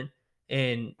division,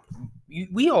 and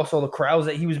we all saw the crowds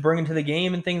that he was bringing to the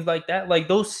game and things like that. Like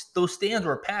those stands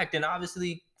were packed, and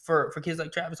obviously for kids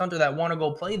like Travis Hunter that want to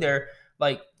go play there,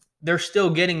 like they're still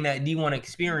getting that D1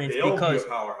 experience because be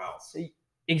a powerhouse.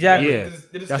 Exactly. Yeah,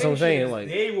 that's what I'm saying. Like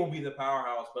they will be the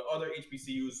powerhouse, but other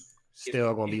HBCUs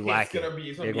still going to be lacking. They're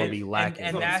going to be lacking,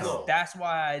 and that's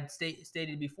why I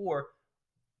stated before.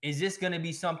 Is this going to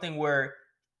be something where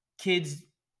kids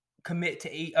commit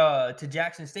to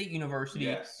Jackson State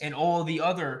University and all the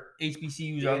other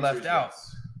HBCUs are left out?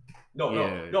 No,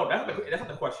 that's not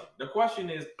the question. The question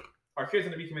is, are kids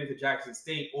going to be committed to Jackson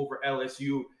State over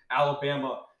LSU,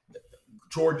 Alabama,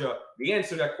 Georgia? The answer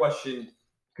to that question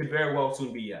could very well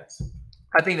soon be yes.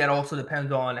 I think that also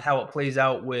depends on how it plays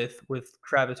out with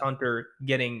Travis Hunter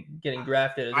getting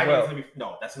drafted as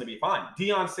well. That's gonna be fine.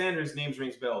 Deion Sanders' name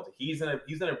rings bells. He's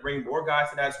gonna bring more guys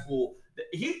to that school.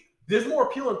 There's more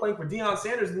appeal in playing for Deion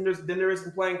Sanders than there is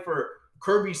in playing for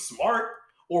Kirby Smart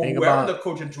or whoever the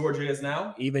coach of Georgia is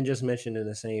now. Even just mentioned in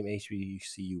the same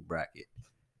HBCU bracket.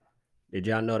 Did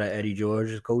y'all know that Eddie George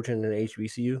is coaching in the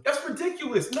HBCU? That's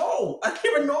ridiculous. No, I didn't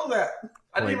even know that.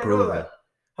 I didn't even know that.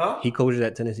 Huh? He coaches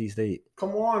at Tennessee State.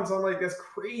 Come on, son. Like, that's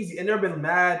crazy. And there have been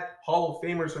mad Hall of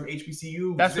Famers from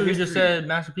HBCU. That's where you just said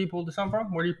Master P pulled the son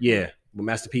from? Where do you? Yeah, but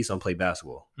Master P son played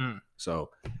basketball. So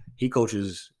he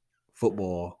coaches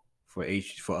football for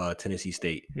Tennessee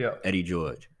State. Yeah. Eddie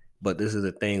George. But this is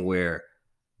a thing where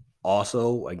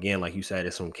also, again, like you said,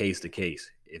 it's from case to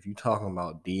case. If you're talking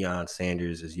about Deion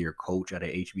Sanders as your coach at a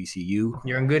HBCU,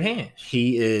 you're in good hands.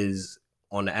 He is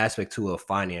on the aspect too of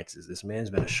finances. This man's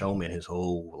been a showman his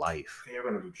whole life. They're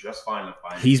gonna do just fine in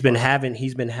finance. He's been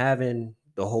having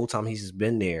the whole time he's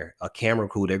been there a camera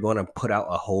crew. They're gonna put out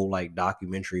a whole like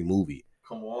documentary movie.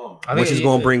 Come on, which is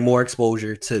gonna bring more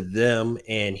exposure to them,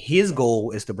 and his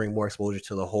goal is to bring more exposure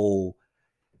to the whole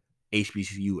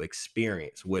HBCU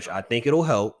experience, which I think it'll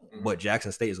help, but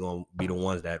Jackson State is going to be the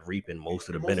ones that reaping most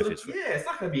of the benefits. It's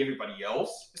not going to be everybody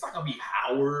else. It's not going to be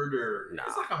Howard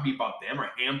it's not going to be about them or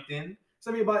Hampton. It's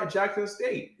going to be about Jackson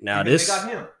State. Now they got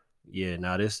him. Yeah,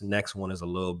 now this next one is a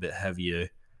little bit heavier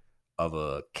of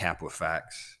a cap with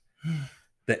facts.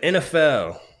 The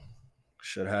NFL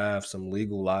should have some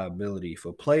legal liability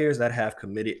for players that have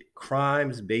committed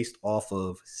crimes based off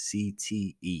of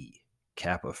CTE.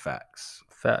 Cap of facts.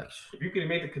 Facts. If you can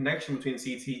make the connection between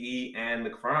CTE and the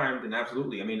crime, then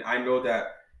absolutely. I mean, I know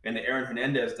that in the Aaron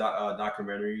Hernandez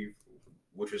documentary,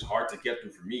 which was hard to get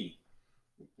through for me,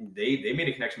 they made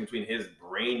a connection between his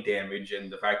brain damage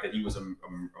and the fact that he was a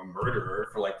murderer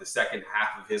for like the second half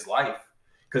of his life.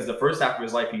 Because the first half of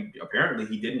his life, he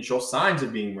didn't show signs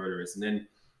of being murderous, and then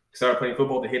he started playing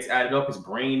football. The hits added up. His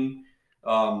brain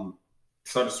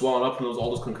started swelling up from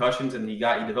all those concussions, and he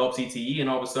developed CTE, and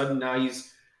all of a sudden now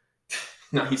he's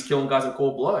killing guys in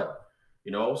cold blood,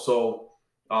 So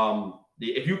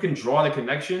if you can draw the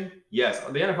connection, yes,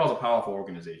 the NFL is a powerful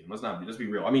organization. Let's be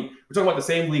real. I mean, we're talking about the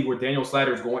same league where Daniel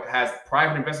Snyder has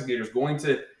private investigators going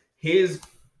to his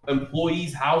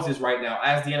employees' houses right now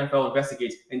as the NFL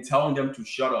investigates and telling them to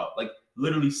shut up, like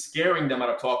literally scaring them out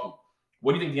of talking.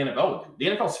 What do you think the NFL would do?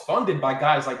 The NFL is funded by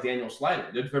guys like Daniel Snyder.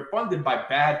 They're funded by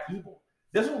bad people.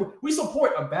 That's what we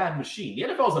support, a bad machine.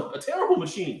 The NFL is a terrible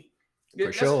machine.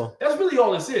 For sure. That's really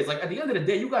all this is. Like, at the end of the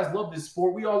day, you guys love this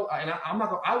sport.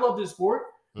 I love this sport,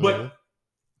 but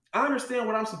I understand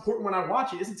what I'm supporting when I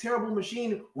watch it. It's a terrible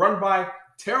machine run by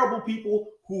terrible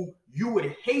people who you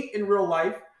would hate in real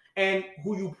life and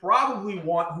who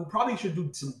probably should do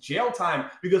some jail time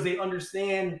because they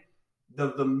understand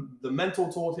the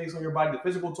mental toll it takes on your body, the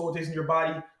physical toll it takes on your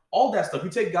body, all that stuff. You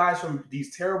take guys from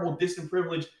these terrible, distant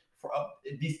privileged,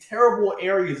 these terrible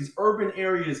areas, these urban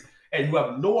areas, and who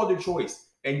have no other choice,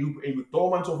 and you throw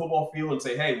them onto a football field and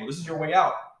say, hey, well, this is your way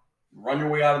out. Run your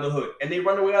way out of the hood. And they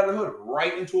run their way out of the hood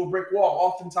right into a brick wall,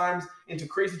 oftentimes into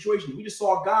crazy situations. We just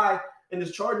saw a guy in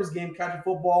this Chargers game catch a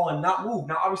football and not move.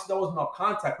 Now, obviously, that wasn't enough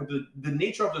contact, but the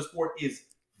nature of the sport is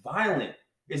violent.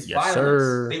 It's violence.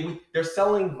 Sir. They're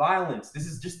selling violence. This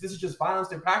is just violence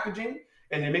they're packaging,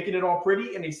 and they're making it all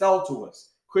pretty, and they sell it to us.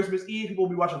 Christmas Eve, people will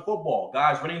be watching football.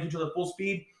 Guys running into each other full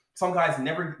speed. Some guys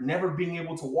never being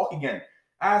able to walk again.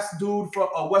 Ask dude from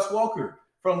Wes Welker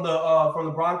from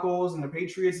the Broncos and the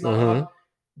Patriots.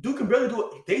 Dude can barely do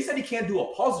it. They said he can't do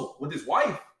a puzzle with his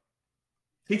wife.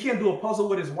 He can't do a puzzle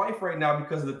with his wife right now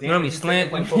because of the damage.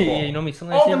 Slancy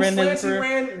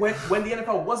ran when the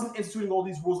NFL wasn't instituting all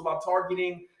these rules about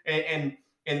targeting and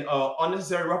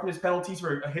unnecessary roughness penalties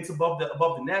for hits above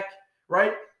the neck,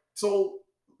 right? So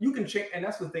you can change, and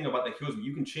that's the thing about that kills me.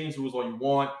 You can change the rules all you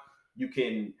want. You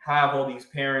can have all these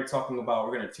parents talking about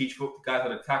we're going to teach guys how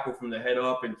to tackle from the head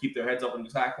up and keep their heads up when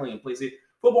they're tackling and play safe.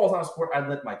 Football is not a sport I'd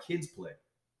let my kids play.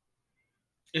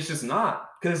 It's just not,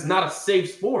 because it's not a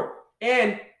safe sport.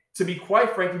 And to be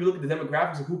quite frank, if you look at the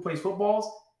demographics of who plays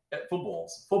football.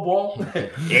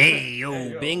 Hey,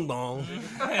 yo, bing bong. If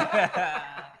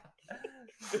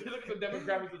you look at the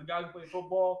demographics of the guys who play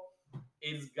football,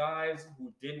 it's guys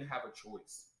who didn't have a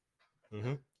choice.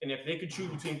 And if they could choose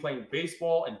between playing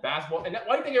baseball and basketball, and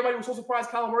why do you think everybody was so surprised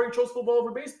Kyler Murray chose football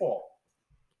over baseball?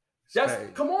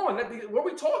 Come on, what are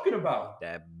we talking about?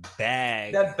 That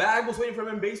bag was waiting for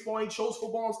him in baseball, and he chose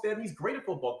football instead. And he's great at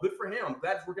football. Good for him. I'm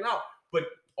glad it's working out. But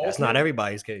that's not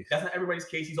everybody's case. That's not everybody's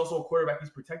case. He's also a quarterback.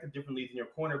 He's protected differently than your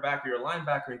cornerback or your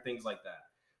linebacker and things like that.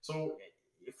 So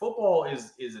football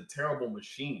is a terrible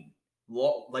machine.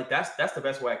 like that's the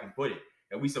best way I can put it.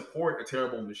 And we support a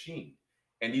terrible machine.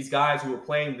 And these guys who are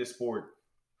playing this sport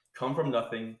come from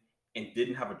nothing and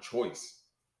didn't have a choice.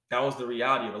 That was the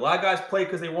reality of it. A lot of guys play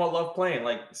because they love playing.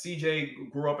 Like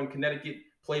CJ grew up in Connecticut,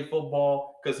 played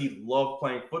football because he loved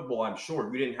playing football. I'm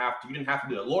sure you didn't have to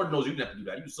do that. Lord knows you didn't have to do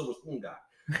that. You a silver spoon guy.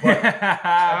 But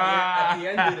at the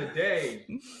end of the day,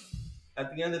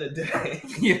 at the end of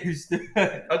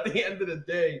the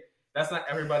day, that's not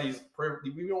everybody's privilege.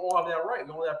 We don't all have that right.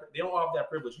 They don't all have that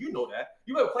privilege. You know that.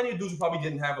 You have plenty of dudes who probably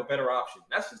didn't have a better option.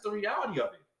 That's just the reality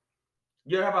of it.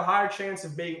 You have a higher chance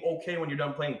of being okay when you're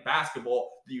done playing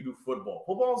basketball than you do football.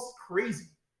 Football's crazy.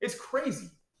 It's crazy.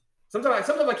 Sometimes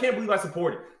I can't believe I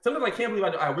support it. Sometimes I can't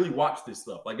believe I really watch this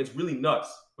stuff. Like, it's really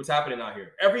nuts what's happening out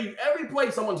here. Every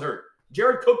play, someone's hurt.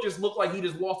 Jared Cook just looked like he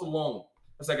just lost a lung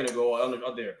a second ago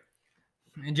out there.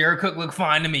 And Jared Cook looked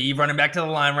fine to me. He's running back to the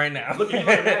line right now. Look at him,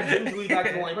 man. Back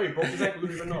to the line. He broke his ankle. You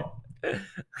don't even know.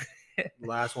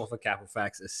 Last one for Kappa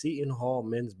Facts. Is Seton Hall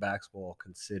men's basketball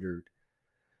considered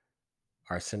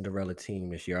our Cinderella team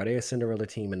this year? Are they a Cinderella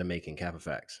team in the making, Kappa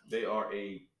Facts? They are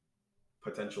a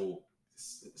potential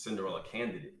Cinderella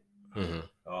candidate.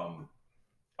 Mm-hmm.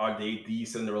 Are they the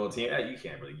Cinderella team? You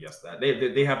can't really guess that.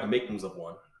 They have the makings of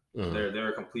one. Mm-hmm. They're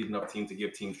a complete enough team to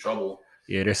give teams trouble.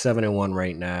 Yeah, they're 7-1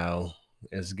 right now.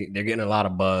 They're getting a lot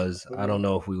of buzz. I don't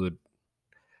know if we would.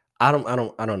 I don't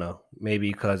know.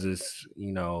 Maybe because it's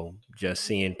just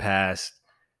seeing past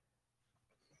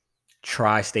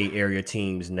tri-state area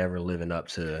teams never living up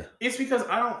to. It's because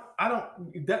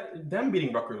them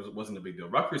beating Rutgers wasn't a big deal.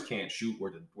 Rutgers can't shoot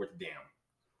worth a damn.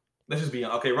 Let's just be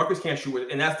honest. Okay, Rutgers can't shoot,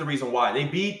 and that's the reason why they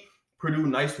beat Purdue.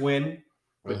 Nice win.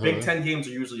 But Big Ten games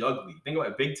are usually ugly. Think about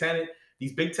it, Big Ten.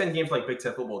 These Big Ten games, like Big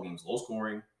Ten football games, low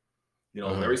scoring,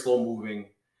 very slow moving.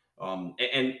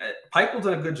 And Pike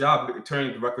done a good job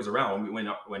turning the Rutgers around. When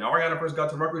Ariana first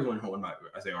got to Rutgers, when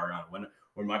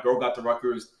my girl got to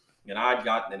Rutgers, and I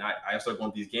started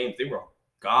going to these games, they were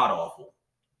god awful.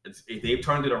 They've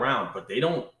turned it around, but they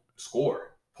don't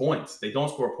score points. They don't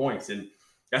score points, and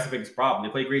that's the biggest problem. They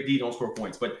play great D, don't score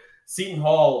points. But Seton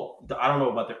Hall, I don't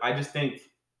know about that. I just think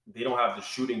they don't have the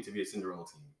shooting to be a Cinderella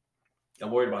team.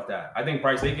 I'm worried about that. I think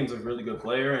Bryce Aiken's a really good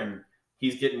player, and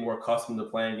he's getting more accustomed to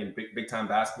playing in big time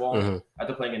basketball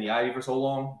after playing in the Ivy for so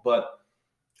long. But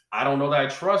I don't know that I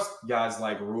trust guys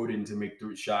like Rudin to make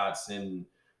 3 shots and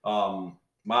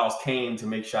Miles Kane to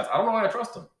make shots. I don't know why I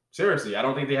trust them. Seriously, I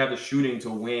don't think they have the shooting to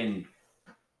win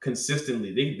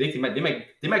consistently. They might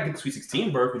get the Sweet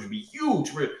 16 berth, which would be huge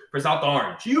for South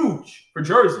Orange, huge for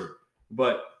Jersey.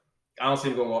 But I don't see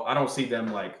them going. I don't see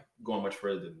them going much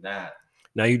further than that.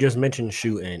 Now, you just mentioned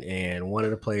shooting, and one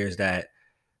of the players that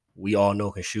we all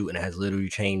know can shoot and has literally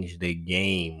changed the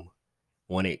game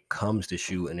when it comes to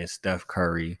shooting is Steph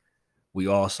Curry. We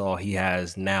all saw he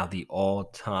has now the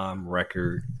all-time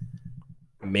record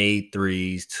made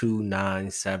threes,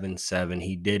 2,977.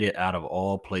 He did it out of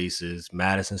all places,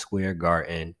 Madison Square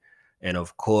Garden. And,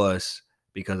 of course,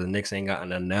 because the Knicks ain't got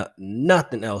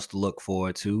nothing else to look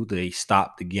forward to, they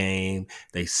stopped the game.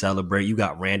 They celebrate. You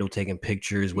got Randall taking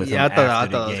pictures with him after the game. I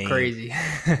thought it was crazy.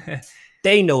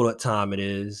 They know what time it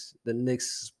is. The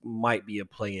Knicks might be a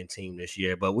playing team this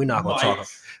year, but we're not going to talk.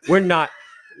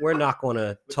 We're not going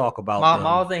to talk about them.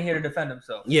 Miles ain't here to defend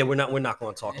himself. Yeah, we're not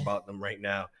going to talk about them right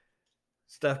now.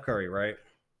 Steph Curry, right?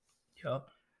 Yep.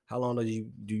 How long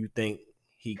do you think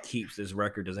he keeps this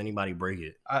record? Does anybody break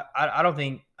it? I don't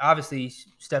think. Obviously,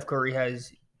 Steph Curry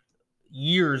has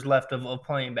years left of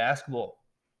playing basketball.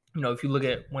 If you look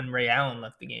at when Ray Allen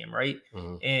left the game, right?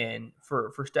 Mm-hmm. And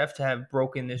for Steph to have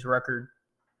broken this record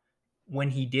when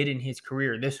he did in his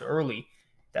career this early,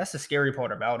 that's the scary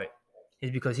part about it,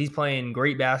 is because he's playing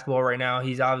great basketball right now.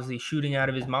 He's obviously shooting out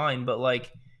of his mind, but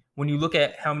when you look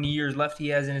at how many years left he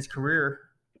has in his career,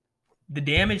 the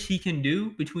damage he can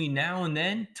do between now and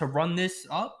then to run this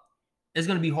up is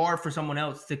going to be hard for someone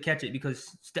else to catch it,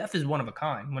 because Steph is one of a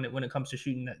kind when it comes to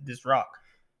shooting this rock.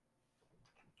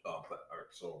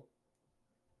 So,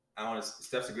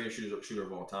 Steph's the greatest shooter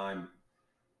of all time,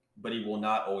 but he will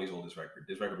not always hold this record.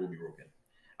 This record will be broken.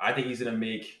 I think he's going to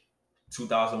make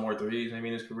 2,000 more threes maybe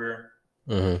in his career,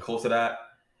 close to that.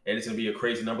 And it's going to be a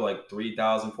crazy number, like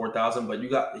 3,000, 4,000. But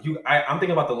I'm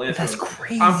thinking about the landscape. That's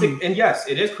crazy. And yes,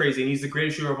 it is crazy. And he's the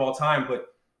greatest shooter of all time. But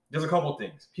there's a couple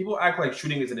things. People act like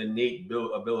shooting is an innate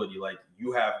ability. Like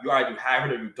you either have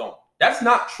it or you don't. That's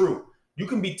not true. You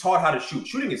can be taught how to shoot.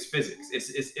 Shooting is physics.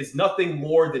 It's nothing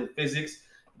more than physics.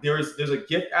 There's a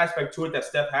gift aspect to it that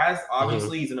Steph has.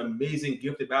 Obviously, he's an amazing,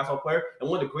 gifted basketball player and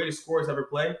one of the greatest scorers ever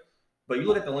played. But you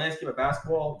look at the landscape of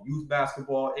basketball, youth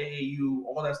basketball, AAU,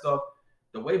 all that stuff.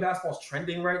 The way basketball's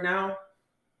trending right now,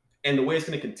 and the way it's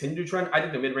going to continue to trend, I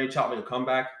think the mid-range shot will come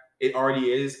back. It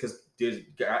already is because there's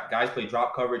guys play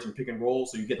drop coverage and pick and roll,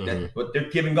 so you get that. But they're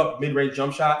giving up mid-range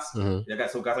jump shots. They got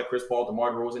some guys like Chris Paul,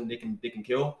 DeMar DeRozan, they can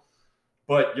kill.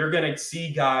 But you're going to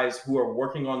see guys who are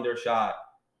working on their shot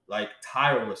like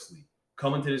tirelessly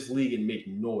come into this league and make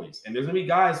noise. And there's going to be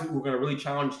guys who are going to really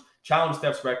challenge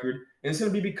Steph's record. And it's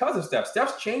going to be because of Steph.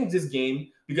 Steph's changed this game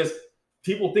because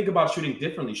people think about shooting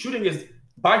differently. Shooting is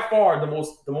by far the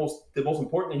most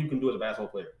important thing you can do as a basketball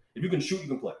player. If you can shoot, you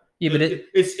can play. Yeah, but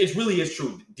it really is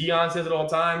true. Dion says it all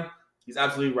the time. He's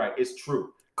absolutely right. It's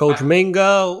true. Coach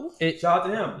Mingo. Shout out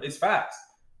to him. It's facts.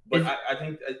 But I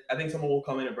think someone will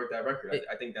come in and break that record.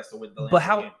 I think that's the way. But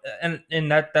how?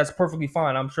 And that's perfectly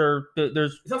fine. I'm sure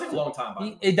there's. It's gonna take a long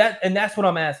time. That's what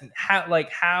I'm asking.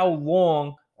 How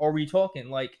long are we talking?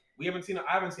 Like I haven't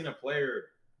seen a player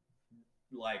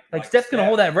like Steph's gonna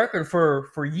hold that record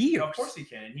for years. Yeah, of course he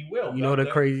can, and he will. You know the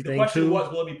crazy thing too. The question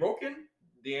was, will it be broken?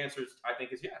 The answer, I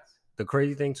think, is yes. The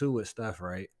crazy thing too with Steph,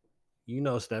 right? You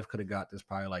know, Steph could have got this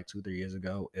probably like 2-3 years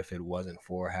ago if it wasn't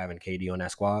for having KD on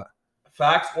that squad.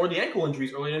 Facts, or the ankle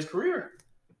injuries early in his career.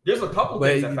 There's a couple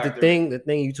things that factor. The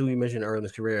thing you mentioned earlier in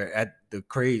his career, at the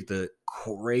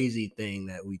crazy thing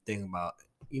that we think about.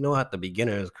 You know, at the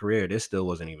beginning of his career, this still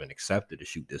wasn't even accepted to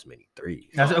shoot this many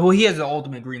threes. Well, he has the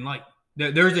ultimate green light.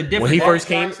 There's a difference.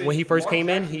 When he first came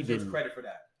in, he didn't credit for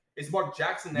that. It's Mark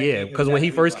Jackson. Because when he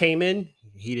first came in,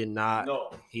 he did not.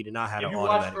 No, he did not have. If you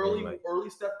watch early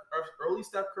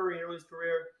Steph Curry in his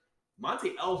career,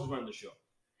 Monte Ellis was running the show,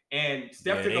 and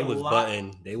Steph took a lot.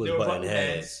 They was butting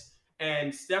heads.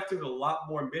 And Steph took a lot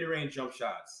more mid-range jump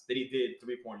shots than he did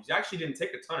three-pointers. He actually didn't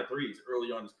take a ton of threes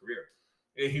early on in his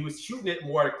career. He was shooting it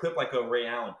more at a clip like a Ray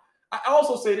Allen. I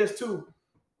also say this too.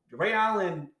 Ray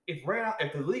Allen,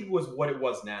 if the league was what it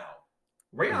was now,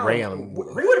 Ray Allen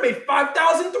would have made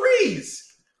 5,000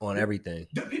 threes on everything.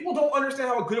 People don't understand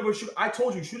how good of a shooter. I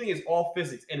told you, shooting is all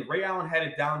physics, and Ray Allen had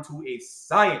it down to a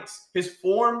science. His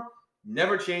form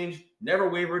never changed, never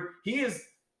wavered. He is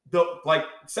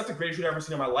Steph's the greatest shooter I've ever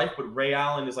seen in my life, but Ray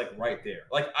Allen is right there.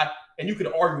 And you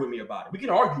could argue with me about it. We can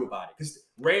argue about it because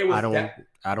Ray was.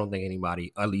 I don't think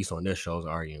anybody, at least on this show, is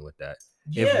arguing with that.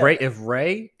 Yeah. If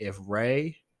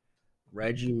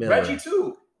Reggie Miller, Reggie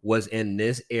too, was in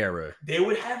this era, they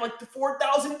would have the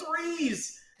 4,000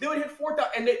 threes. They would hit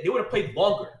 4,000, and they would have played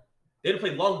longer. They'd have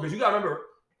played longer because you gotta remember,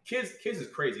 kids is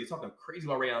crazy. He's talking crazy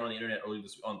about Ray Allen on the internet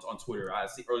on Twitter. I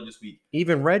see early this week.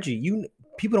 Even Reggie,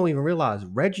 people don't even realize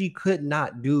Reggie could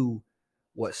not do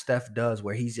what Steph does,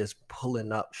 where he's just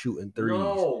pulling up, shooting threes.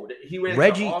 No, he ran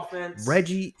Reggie offense.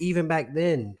 Reggie, even back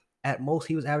then, at most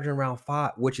he was averaging around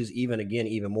 5, which is even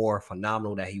more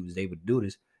phenomenal that he was able to do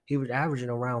this. He was averaging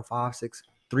around 5-6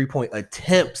 3-point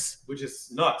attempts, which is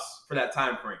nuts for that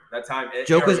time frame. That time,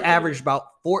 Joker's averaged about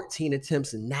 14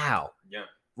 attempts now. Yeah.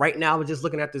 Right now, I was just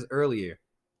looking at this earlier.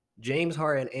 James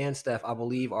Harden and Steph, I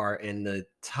believe, are in the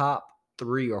top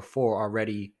 3 or 4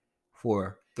 already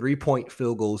for 3-point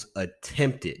field goals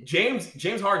attempted. James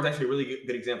Harden's actually a really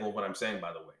good example of what I'm saying,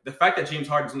 by the way. The fact that James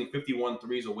Harden's only 51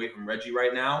 threes away from Reggie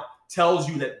right now tells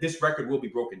you that this record will be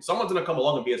broken. Someone's going to come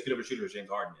along and be as good of a shooter as James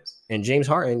Harden is. And James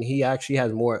Harden, he actually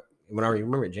has more. When I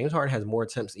remember, James Harden has more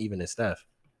attempts even than Steph.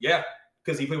 Yeah,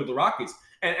 because he played with the Rockets.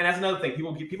 And that's another thing.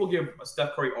 People give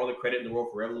Steph Curry all the credit in the world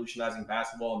for revolutionizing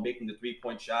basketball and making the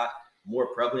three-point shot more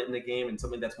prevalent in the game and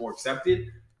something that's more accepted.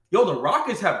 Yo, the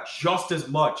Rockets have just as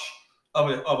much of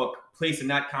a place in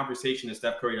that conversation as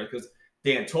Steph Curry does, because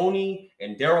D'Antoni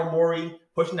and Daryl Morey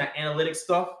pushing that analytics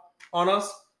stuff on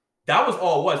us. That was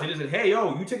all it was. They just said, hey,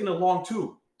 yo, you taking a long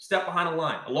two. Step behind the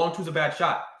line. A long two is a bad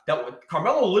shot.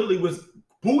 Carmelo literally was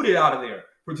booted out of there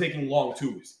for taking long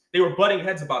twos. They were butting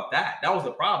heads about that. That was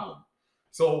the problem.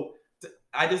 So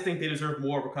I just think they deserve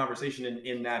more of a conversation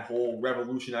in that whole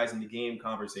revolutionizing the game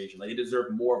conversation. They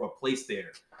deserve more of a place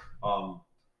there. Of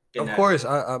course,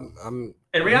 I'm.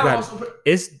 And Real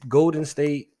it's Golden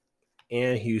State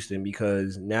and Houston,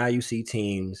 because now you see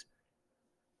teams,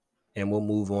 and we'll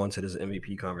move on to this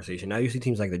MVP conversation. Now you see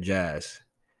teams like the Jazz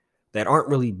that aren't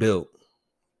really built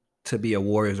to be a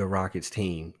Warriors or Rockets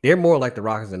team. They're more like the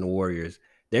Rockets and the Warriors.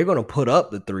 They're going to put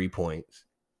up the 3 points.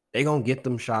 They're going to get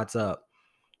them shots up,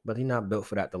 but they're not built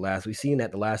for that. We've seen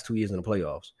that the last 2 years in the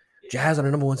playoffs. Jazz are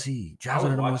the number 1 seed. I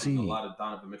was watching a lot of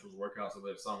Donovan Mitchell's workouts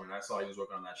over the summer, and I saw he was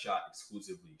working on that shot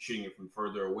exclusively, shooting it from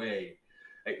further away.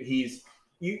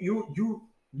 You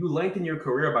lengthen your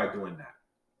career by doing that.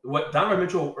 What Donovan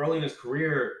Mitchell early in his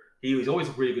career, he was always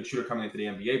a really good shooter coming into the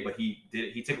NBA, but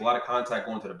he took a lot of contact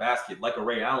going to the basket, like a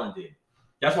Ray Allen did.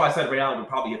 That's why I said Ray Allen would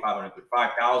probably hit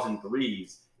 5,000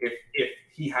 threes if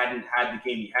he hadn't had the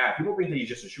game he had. People think that he's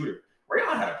just a shooter. Ray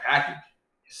Allen had a package.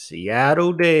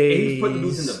 Seattle days. And he's putting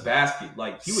dudes in the basket.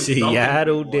 Like, he was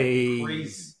Seattle dunking people days. like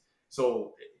crazy.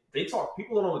 So they talk.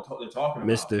 People don't know what they're talking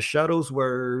about. Mr.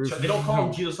 Shuttlesworth. They don't call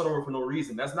him Jesus Shuttlesworth for no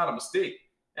reason. That's not a mistake.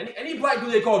 Any black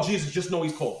dude they call Jesus, just know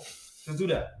he's cold. Just do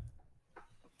that.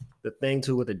 The thing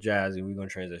too with the Jazz, and we're gonna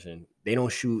transition. They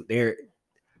don't shoot. They're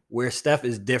where Steph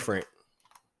is different.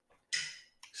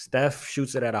 Steph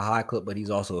shoots it at a high clip, but he's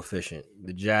also efficient.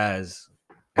 The Jazz,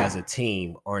 as a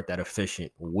team, aren't that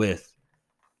efficient with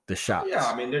the shots. Yeah,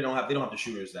 I mean they don't have the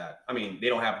shooters that. I mean they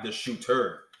don't have the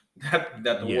shooter that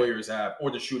the Warriors have,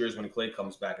 or the shooters when Klay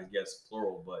comes back. I guess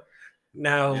plural, but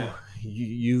now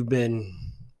you've been,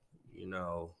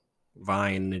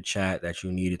 vying in the chat that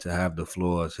you needed to have the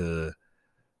floor to,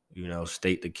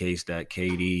 state the case that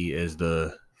KD is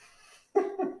the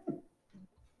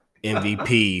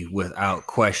MVP without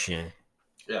question.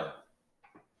 Yeah.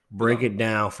 Break it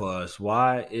down for us.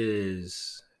 Why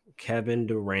is Kevin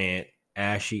Durant,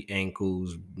 ashy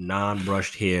ankles,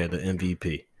 non-brushed hair the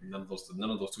MVP? None of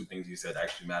those two things you said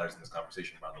actually matters in this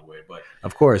conversation, by the way. But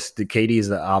of course, the KD is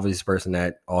the obvious person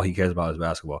that all he cares about is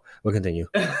basketball. We'll continue.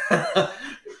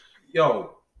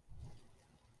 Yo,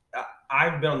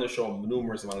 I've been on this show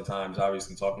numerous amount of times,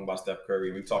 obviously talking about Steph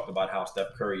Curry. We talked about how Steph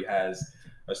Curry has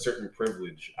a certain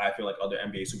privilege I feel like other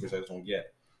NBA superstars don't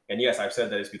get. And yes, I've said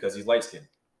that it's because he's light-skinned.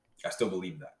 I still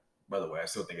believe that. By the way, I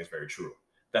still think it's very true.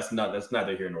 That's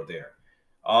neither here nor there.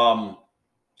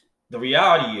 The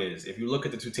reality is, if you look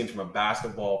at the two teams from a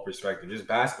basketball perspective, just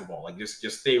basketball, like just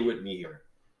stay with me here.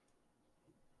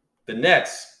 The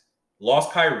Nets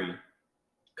lost Kyrie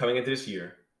coming into this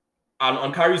year.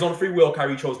 On Kyrie's own free will,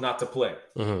 Kyrie chose not to play.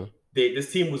 Mm-hmm.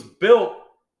 This team was built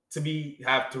to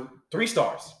have 3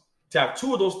 stars, to have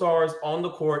 2 of those stars on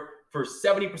the court for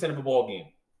 70% of the ball game.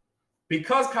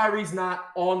 Because Kyrie's not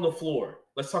on the floor,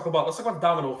 let's talk about the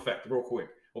domino effect real quick,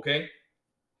 okay?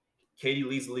 KD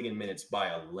leads the league in minutes by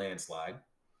a landslide.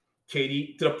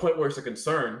 KD, to the point where it's a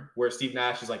concern, where Steve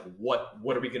Nash is like, what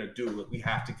are we going to do? Like, we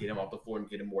have to get him off the floor and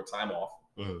get him more time off.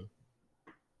 Mm-hmm.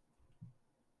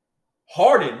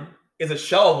 Harden is a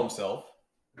shell of himself.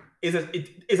 Is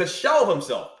a shell of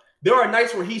himself. There are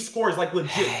nights where he scores like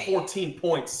legit 14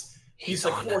 points. He's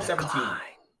like 4-17.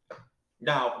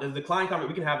 Now, the decline comment,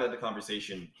 we can have that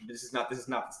conversation. This is not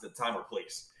the time or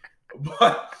place.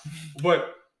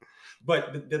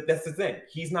 But that's the thing.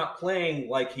 He's not playing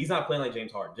like James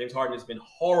Harden. James Harden has been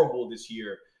horrible this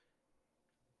year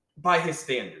by his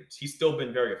standards. He's still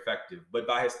been very effective, but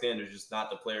by his standards, just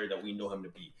not the player that we know him to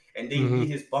be. And they need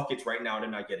his buckets right now, and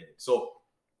they're not getting it. So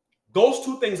those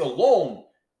two things alone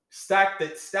stack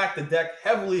the deck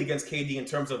heavily against KD in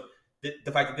terms of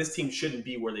the fact that this team shouldn't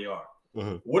be where they are.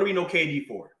 Mm-hmm. What do we know KD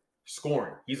for?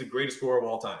 Scoring. He's the greatest scorer of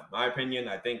all time. My opinion.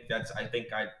 I think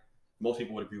most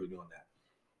people would agree with me on that.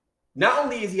 Not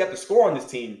only is he got to score on this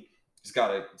team, he's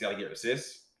got to get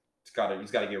assists. He's got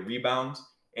to get rebounds,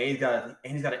 and he's got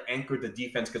to anchor the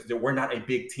defense because we're not a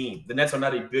big team. The Nets are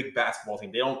not a big basketball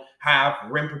team. They don't have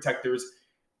rim protectors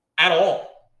at all.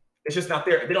 It's just not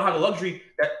there. They don't have the luxury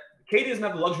that KD doesn't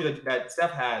have the luxury that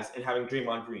Steph has in having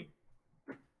Draymond Green.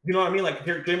 You know what I mean? Like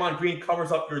Draymond Green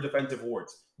covers up your defensive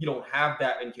wards. You don't have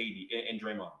that in KD and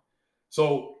Draymond.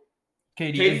 So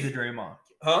KD is the Draymond.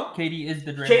 Huh? KD is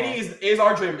the Draymond. KD is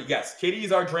our Draymond. Yes, KD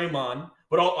is our Draymond.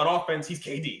 But on offense, he's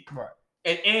KD. Right.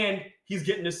 And he's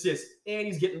getting assists and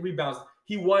he's getting rebounds.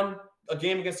 He won a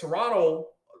game against Toronto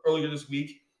earlier this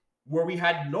week where we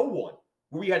had no one.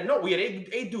 We had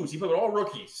 8 dudes. He played with all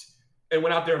rookies and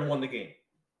went out there and won the game.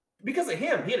 Because of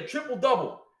him, he had a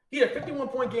triple-double. He had a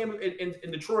 51-point game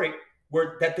in Detroit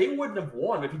that they wouldn't have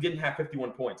won if he didn't have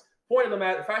 51 points. Fact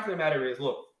of the matter is,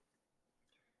 look,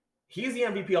 he's the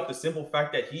MVP off the simple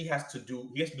fact that he has to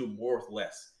do more with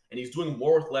less. And he's doing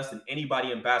more with less than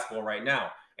anybody in basketball right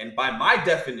now. And by my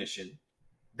definition,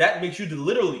 that makes you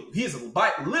literally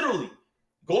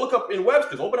go look up in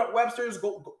Webster's, open up Webster's,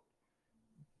 go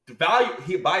the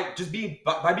value by being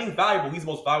valuable, he's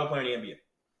the most valuable player in the NBA.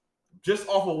 Just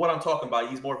off of what I'm talking about,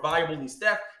 he's more valuable than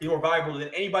Steph. He's more valuable than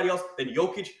anybody else, than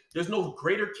Jokic. There's no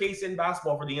greater case in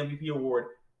basketball for the MVP award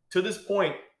to this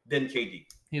point than KD.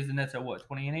 He has the Nets at what,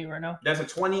 20-8 right now? That's a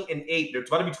 20-8. They're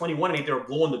about to be 21-8. They're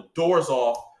blowing the doors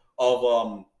off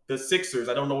of the Sixers.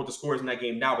 I don't know what the score is in that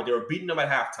game now, but they were beating them at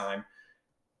halftime.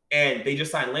 And they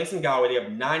just signed Langston Galloway. They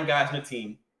have 9 guys on the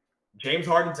team. James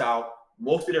Harden's out.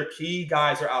 Most of their key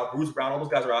guys are out. Bruce Brown, all those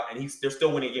guys are out, and they're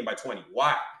still winning a game by 20.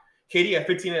 Why? KD had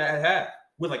 15 and a half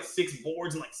with like 6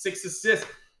 boards and like 6 assists.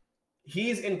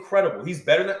 He's incredible. He's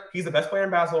the best player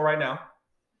in basketball right now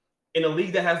in a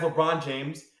league that has LeBron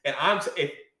James. And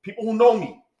if people who know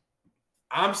me,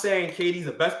 I'm saying KD's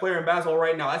the best player in basketball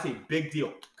right now. That's a big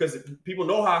deal because people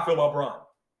know how I feel about Bron.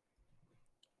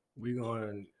 We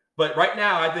going. But right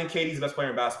now, I think KD's the best player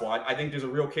in basketball. I think there's a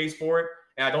real case for it,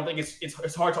 and I don't think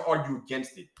it's hard to argue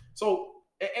against it. So,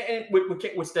 and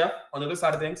with Steph on the other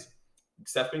side of things,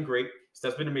 Steph's been great.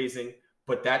 Steph's been amazing.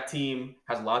 But that team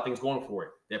has a lot of things going for it.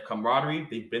 They have camaraderie.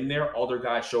 They've been there. All their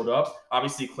guys showed up.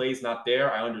 Obviously, Klay's not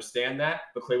there. I understand that.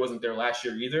 But Klay wasn't there last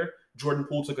year either. Jordan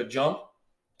Poole took a jump.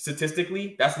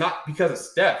 Statistically, that's not because of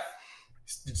Steph.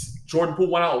 Jordan Poole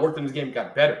went out and worked in this game and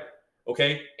got better.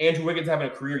 Okay? Andrew Wiggins having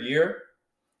a career year.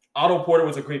 Otto Porter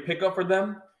was a great pickup for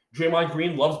them. Draymond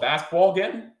Green loves basketball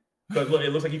again because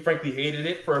it looks like he frankly hated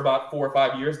it for about 4 or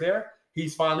 5 years there.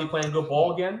 He's finally playing good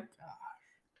ball again.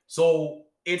 So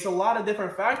it's a lot of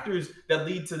different factors that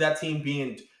lead to that team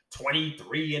being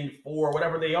 23-4,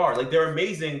 whatever they are. Like, they're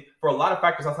amazing for a lot of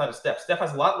factors outside of Steph. Steph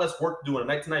has a lot less work to do on a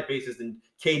night-to-night basis than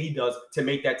KD does to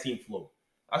make that team float.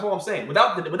 That's what I'm saying.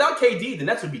 Without KD, the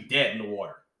Nets would be dead in the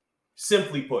water.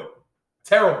 Simply put.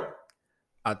 Terrible.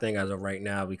 I think as of right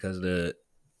now, because the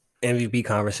MVP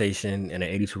conversation in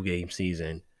an 82-game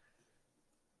season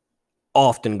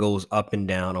often goes up and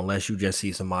down unless you just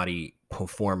see somebody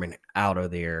performing out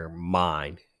of their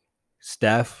mind.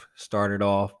 Steph started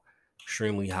off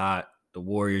extremely hot. The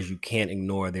Warriors, you can't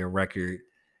ignore their record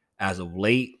as of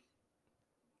late.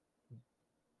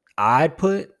 I'd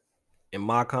put in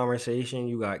my conversation,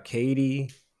 you got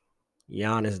KD,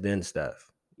 Giannis, then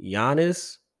Steph.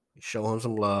 Giannis, show him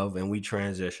some love, and we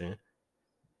transition.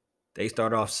 They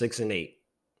start off 6-8.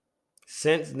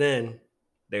 Since then,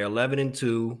 they're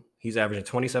 11-2. He's averaging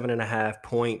 27.5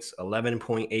 points,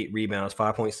 11.8 rebounds,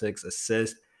 5.6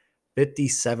 assists,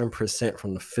 57%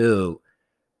 from the field.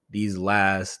 These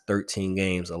last 13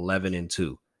 games,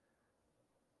 11-2.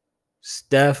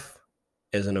 Steph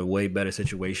is in a way better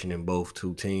situation in both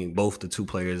the two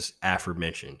players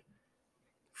aforementioned.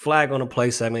 Flag on the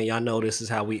play segment. Y'all know this is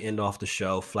how we end off the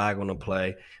show. Flag on the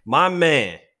play. My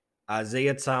man,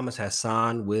 Isaiah Thomas, has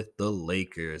signed with the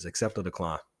Lakers. Accept or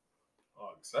decline?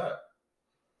 Oh, accept.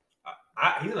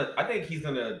 I think he's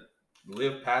gonna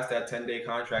live past that 10-day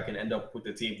contract and end up with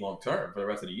the team long term for the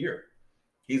rest of the year.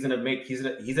 He's gonna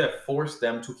force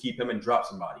them to keep him and drop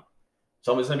somebody.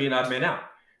 Someone's gonna be an odd man out.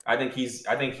 I think he's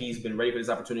been ready for this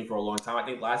opportunity for a long time. I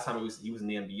think last time he was in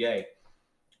the NBA,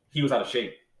 he was out of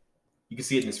shape. You can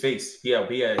see it in his face. He had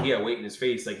weight in his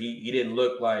face. Like he didn't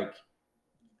look like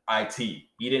IT.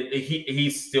 He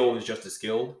still was just as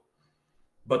skilled,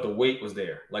 but the weight was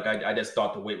there. Like I just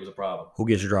thought the weight was a problem. Who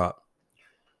gets dropped?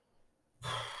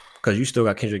 Because you still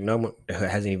got Kendrick Nunn that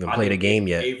hasn't even played a game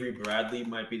yet. Avery Bradley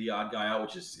might be the odd guy out,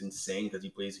 which is insane because he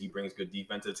brings good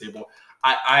defense to the table.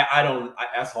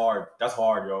 That's hard. That's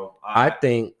hard, yo. I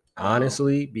think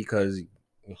honestly, because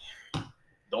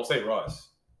don't say Russ.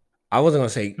 I wasn't gonna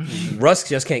say Russ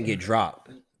just can't get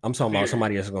dropped. I'm talking about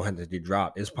somebody that's gonna have to get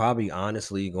dropped. It's probably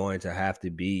honestly going to have to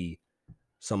be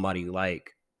somebody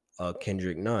like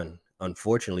Kendrick Nunn.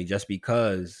 Unfortunately, just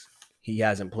because he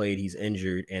hasn't played, he's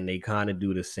injured, and they kind of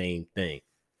do the same thing.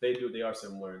 They do. They are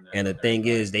similar in that. And the thing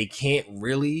is, they can't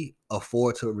really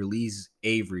afford to release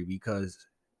Avery because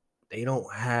they don't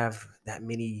have that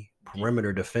many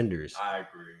perimeter defenders. I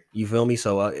agree. You feel me?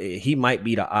 So he might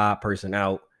be the odd person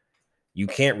out. You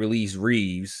can't release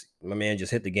Reeves. My man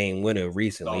just hit the game winner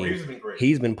recently. No, Reeves has been great.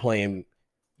 He's been playing.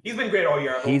 He's been great all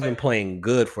year. He's been playing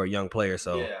good for a young player.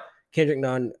 So yeah. Kendrick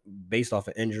Nunn, based off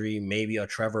of injury, maybe a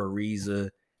Trevor Ariza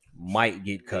might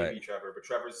get cut. Maybe Trevor, but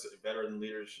Trevor's veteran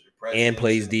leadership and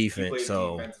plays defense. He plays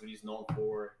so defense, what he's known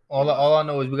for. All I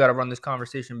know is we got to run this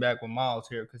conversation back with Miles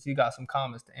here because he got some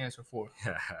comments to answer for.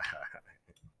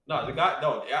 No,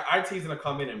 IT's gonna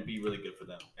come in and be really good for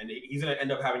them, and he's gonna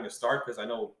end up having to start because I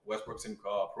know Westbrook's in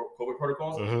COVID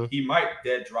protocols. Mm-hmm. He might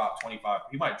drop 25.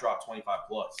 He might drop 25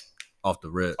 plus off the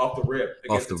rip.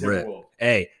 Against the rip.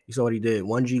 Hey, you saw what he did?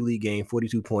 1 G League game,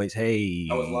 42 points. Hey,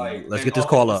 I was like, let's get this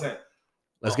call up.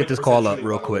 Let's get this call up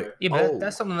real quick. Yeah, but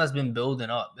that's something that's been building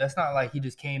up. That's not like he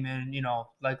just came in,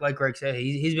 like Greg said,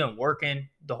 he's been working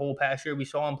the whole past year. We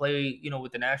saw him play,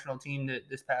 with the national team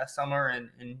this past summer,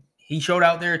 and he showed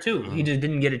out there too. Mm-hmm. He just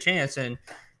didn't get a chance, and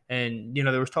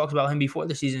there was talks about him before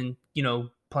the season,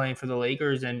 playing for the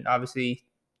Lakers, and obviously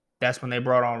that's when they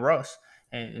brought on Russ,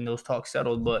 and those talks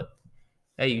settled. But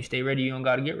hey, you stay ready, you don't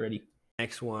got to get ready.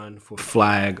 Next one for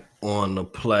flag on the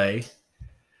play.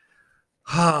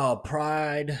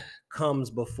 Pride comes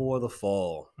before the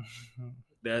fall.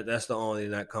 That's the only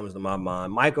thing that comes to my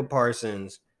mind. Micah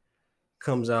Parsons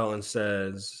comes out and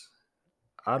says,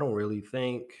 I don't really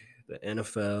think the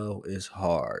NFL is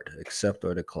hard, accept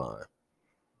or decline.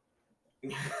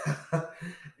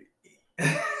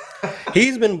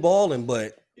 He's been balling,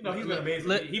 but You know, he's been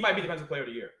amazing. He might be defensive player of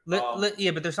the year.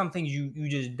 Yeah, but there's some things you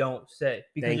just don't say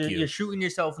because you're shooting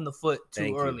yourself in the foot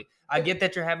too early. I get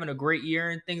that you're having a great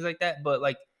year and things like that, but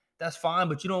like that's fine.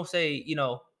 But you don't say, you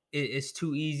know, it's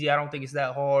too easy. I don't think it's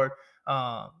that hard.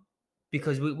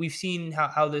 Because we've seen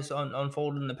how this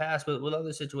unfolded in the past, but with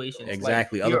other situations.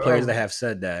 Exactly. Like, other players that have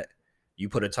said that you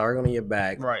put a target on your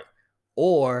back, right?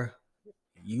 Or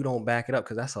you don't back it up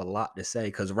because that's a lot to say.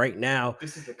 Because right now,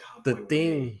 this is the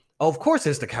thing. Way. Oh, of course,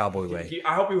 it's the Cowboy way.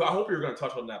 I hope you're going to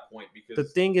touch on that point because the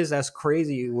thing is that's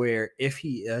crazy. Where if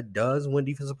he does win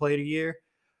Defensive Player of the Year,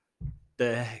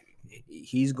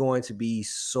 he's going to be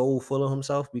so full of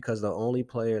himself because the only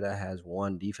player that has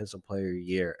won Defensive Player of the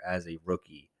Year as a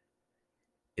rookie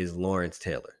is Lawrence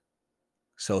Taylor.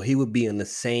 So he would be in the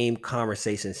same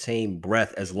conversation, same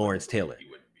breath as Lawrence Taylor. He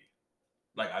wouldn't be.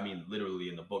 Like, I mean, literally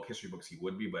in the history books, he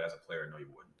would be, but as a player, no, he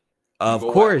wouldn't. Of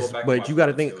course, but you got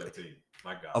to think.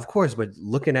 My God. Of course, but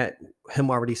looking at him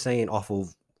already saying off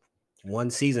of one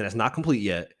season that's not complete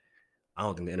yet, I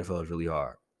don't think the NFL is really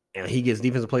hard. And he gets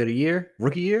Defensive Player of the Year,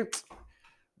 rookie year,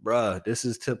 bruh, this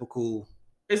is typical.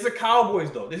 It's the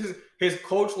Cowboys, though. This is his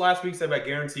coach last week said, I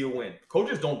guarantee a win.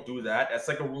 Coaches don't do that. That's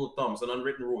like a rule of thumb. It's an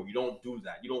unwritten rule. You don't do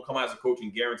that. You don't come out as a coach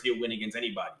and guarantee a win against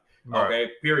anybody. Right.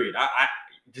 Okay, period.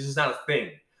 This is not a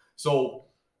thing. So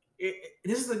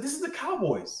this is the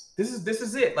Cowboys. This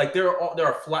is it. Like they're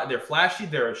flashy.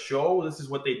 They're a show. This is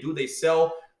what they do. They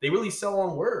really sell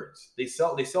on words. They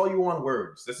sell you on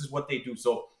words. This is what they do.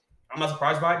 So I'm not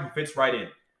surprised by it. He fits right in.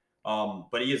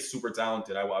 But he is super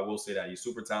talented. I will say that he's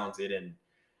super talented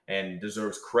and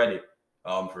deserves credit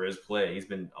for his play. He's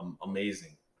been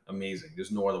amazing.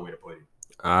 There's no other way to put it.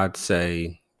 I'd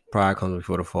say pride comes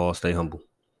before the fall. Stay humble.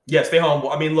 Yeah, stay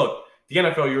humble. I mean, look, the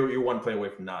NFL, you're one play away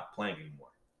from not playing anymore.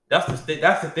 That's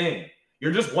the thing.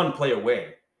 You're just one play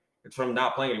away. It's from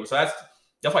not playing anymore. So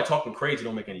that's why talking crazy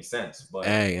don't make any sense. But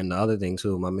hey, and the other thing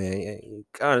too, my man, you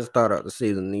kind of started out the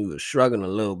season and he was shrugging a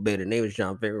little bit, and they was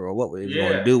trying to figure out what was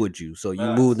going to do with you. So you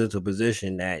moved into a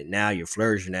position that now you're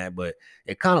flourishing at, but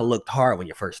it kind of looked hard when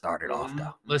you first started off,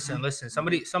 though. Listen.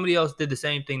 Somebody else did the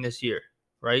same thing this year,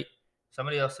 right?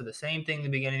 Somebody else did the same thing at the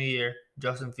beginning of the year.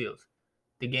 Justin Fields,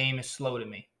 the game is slow to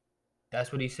me.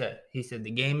 That's what he said. He said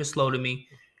the game is slow to me,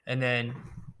 and then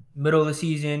middle of the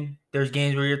season, there's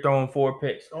games where you're throwing 4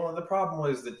 picks. Oh, the problem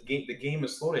was the game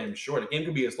is slow to him. Sure, the game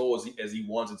could be as slow as he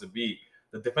wants it to be.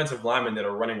 The defensive linemen that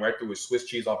are running right through his Swiss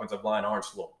cheese offensive line aren't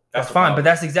slow. That's fine, but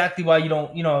that's exactly why you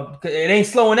don't, it ain't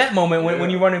slow in that moment when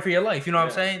you're running for your life. You know what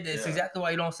I'm saying? That's exactly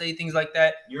why you don't say things like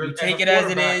that. You take it as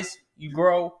it is. You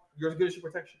grow. You're as good as your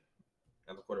protection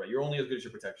as a quarterback. You're only as good as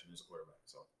your protection as a quarterback.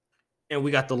 So, and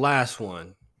we got the last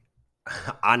one.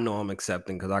 I know I'm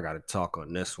accepting because I got to talk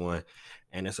on this one.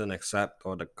 And it's an accept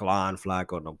or decline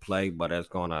flag on the play, but it's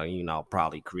going to,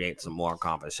 probably create some more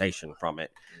conversation from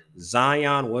it.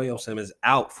 Zion Williamson is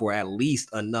out for at least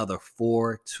another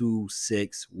 4 to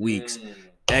 6 weeks.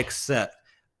 Except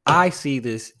I see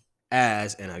this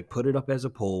as, and I put it up as a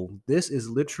poll, this is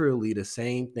literally the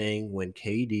same thing when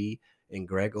KD and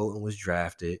Greg Oden was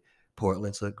drafted.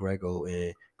 Portland took Greg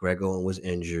Oden. Greg Oden was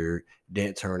injured.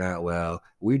 Didn't turn out well.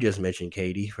 We just mentioned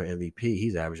KD for MVP.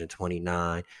 He's averaging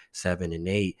 29, 7, and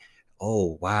 8.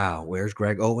 Oh, wow. Where's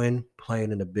Greg Oden?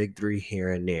 Playing in the big three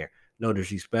here and there. No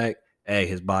disrespect. Hey,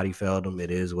 his body failed him. It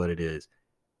is what it is.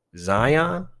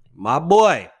 Zion, my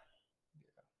boy,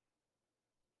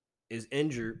 is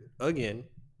injured again,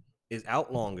 is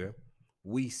out longer.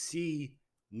 We see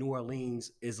New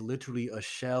Orleans is literally a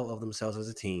shell of themselves as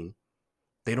a team.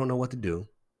 They don't know what to do.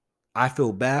 I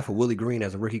feel bad for Willie Green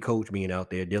as a rookie coach being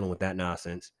out there dealing with that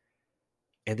nonsense.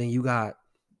 And then you got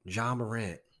Ja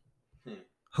Morant,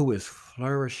 who is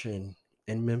flourishing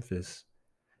in Memphis.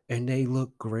 And they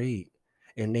look great.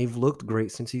 And they've looked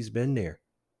great since he's been there.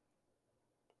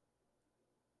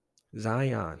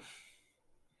 Zion,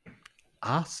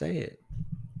 I'll say it.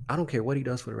 I don't care what he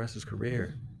does for the rest of his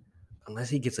career. Unless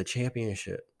he gets a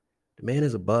championship. The man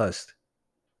is a bust.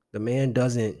 The man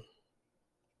doesn't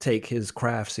take his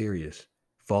craft serious.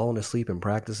 Falling asleep in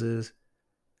practices,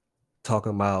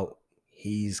 talking about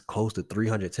he's close to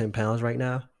 310 pounds right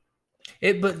now.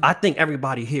 But I think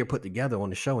everybody here put together on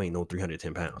the show ain't no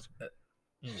 310 pounds.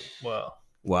 Well,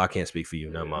 I can't speak for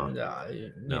you. Never mind.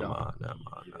 Never mind.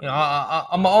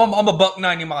 I'm a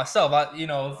 $190 myself.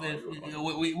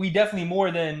 We definitely more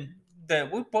than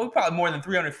that. We probably more than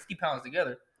 350 pounds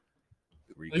together.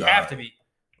 We have to be.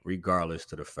 Regardless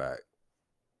to the fact.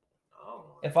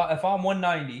 If I'm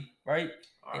 190, right?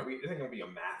 This ain't gonna be a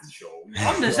math show.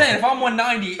 I'm just saying, if I'm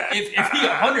 190, if he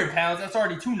 100 pounds, that's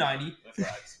already 290.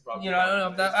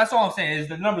 That's all I'm saying. Is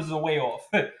the numbers are way off.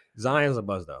 Zion's a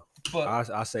buzz though. But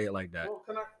I say it like that. Well,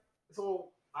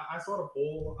 So I saw the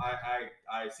poll.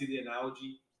 I see the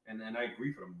analogy, and I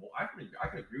agree for the most. I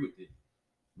can agree with it.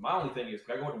 My only thing is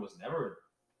Greg Oden was never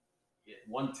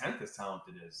 1/10 as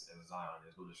talented as Zion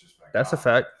is. No disrespect. That's a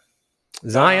fact.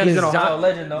 Zion He's is an Ohio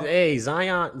legend, though. Hey,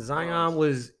 Zion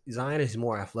is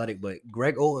more athletic, but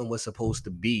Greg Oden was supposed to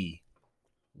be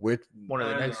with One of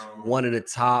the next one of the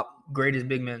top greatest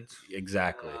big men.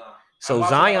 exactly. I So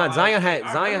watched Zion I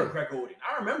remember Greg Oden.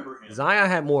 I remember him. Zion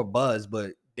had more buzz,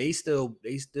 but they still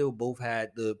both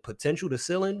had the potential. The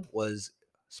ceiling was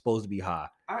supposed to be high.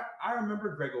 I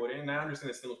remember Greg Oden, and I understand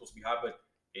the ceiling was supposed to be high, but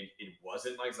it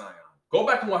wasn't like Zion. Go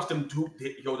back and watch them Duke.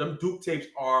 Them Duke tapes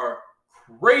are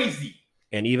crazy.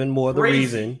 And even more the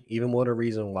reason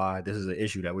why this is an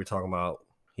issue that we're talking about.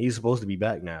 He's supposed to be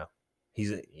back now.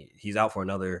 He's out for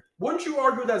another. Wouldn't you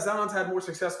argue that Zion's had more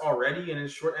success already in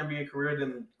his short NBA career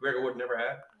than Greg Oden never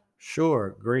had?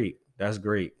 Sure, great. That's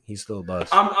great. He's still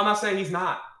bust. I'm not saying he's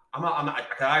not. I'm not.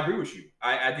 I agree with you.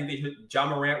 I think that Ja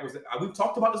Morant was. We've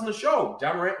talked about this in the show.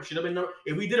 Ja Morant should have been.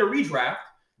 If we did a redraft,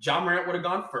 Ja Morant would have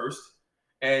gone first,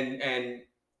 and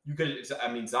you could.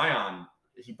 I mean, Zion.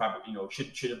 He probably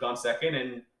should have gone second,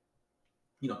 and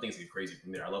things get crazy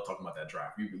from there. I love talking about that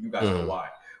draft. You guys know why,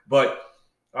 but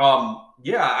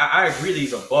yeah, I agree that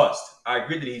he's a bust. I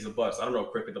don't know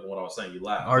if Chris picked up on what I was saying. You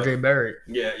laughed. RJ Barrett.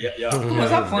 Yeah.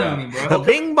 Stop playing with me, bro.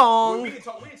 Bing bong. We didn't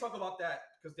talk about that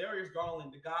because Darius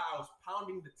Garland, the guy I was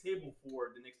pounding the table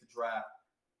for the Knicks to draft,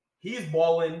 he's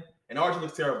balling, and RJ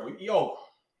looks terrible. Yo,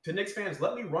 to Knicks fans,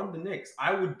 let me run the Knicks.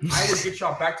 I would get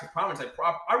y'all back to prominence. Like,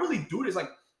 I really do this. Like,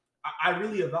 I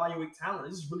really evaluate talent.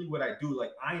 This is really what I do. Like,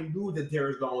 I knew that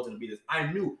Darius Garland was going to be this.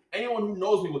 I knew. Anyone who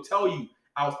knows me will tell you.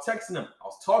 I was texting him. I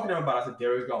was talking to him about it. I said,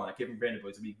 Darius Garland. I gave him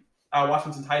Vanderbilt to be. I watched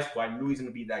him since high school. I knew he's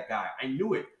going to be that guy. I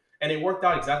knew it. And it worked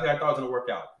out exactly how I thought it was going to work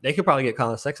out. They could probably get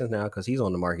Colin Sexton now because he's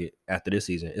on the market after this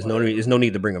season. There's no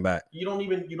need to bring him back. I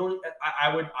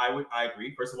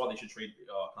agree. First of all, they should trade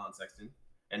Colin Sexton.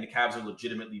 And the Cavs are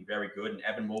legitimately very good. And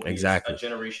Evan Mobley is a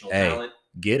generational talent.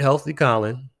 Get healthy,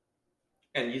 Colin.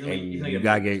 And you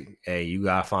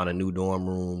gotta find a new dorm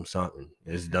room, something.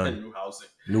 It's done.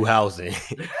 New housing.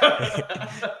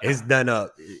 It's done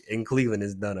up in Cleveland.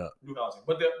 It's done up. New housing.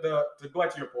 But to go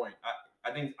back to your point,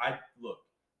 I think look.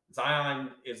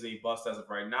 Zion is a bust as of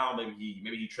right now. Maybe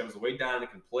he trims the weight down and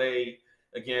can play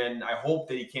again. I hope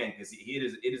that he can because it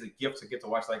is a gift to get to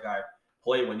watch that guy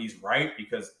play when he's right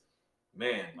because.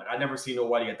 Man, like I never see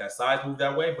nobody at that size move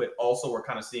that way, but also we're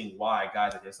kind of seeing why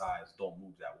guys at his size don't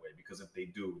move that way because if they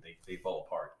do, they fall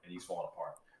apart, and he's falling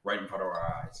apart right in front of our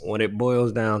eyes. When it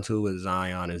boils down to it,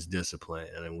 Zion is discipline,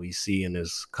 and we see in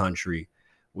this country,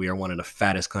 we are one of the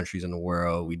fattest countries in the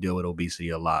world. We deal with obesity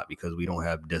a lot because we don't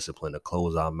have discipline to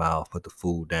close our mouth, put the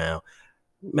food down.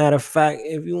 Matter of fact,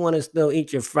 if you want to still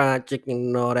eat your fried chicken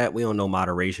and all that, we don't know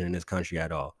moderation in this country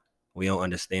at all. We don't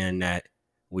understand that.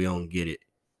 We don't get it.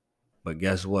 But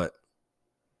guess what?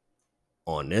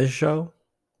 On this show,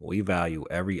 we value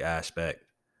every aspect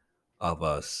of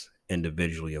us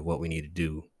individually of what we need to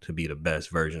do to be the best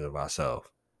version of ourselves.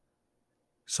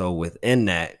 So within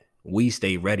that, we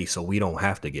stay ready so we don't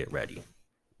have to get ready.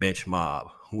 Bench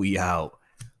Mob, we out.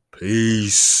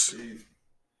 Peace.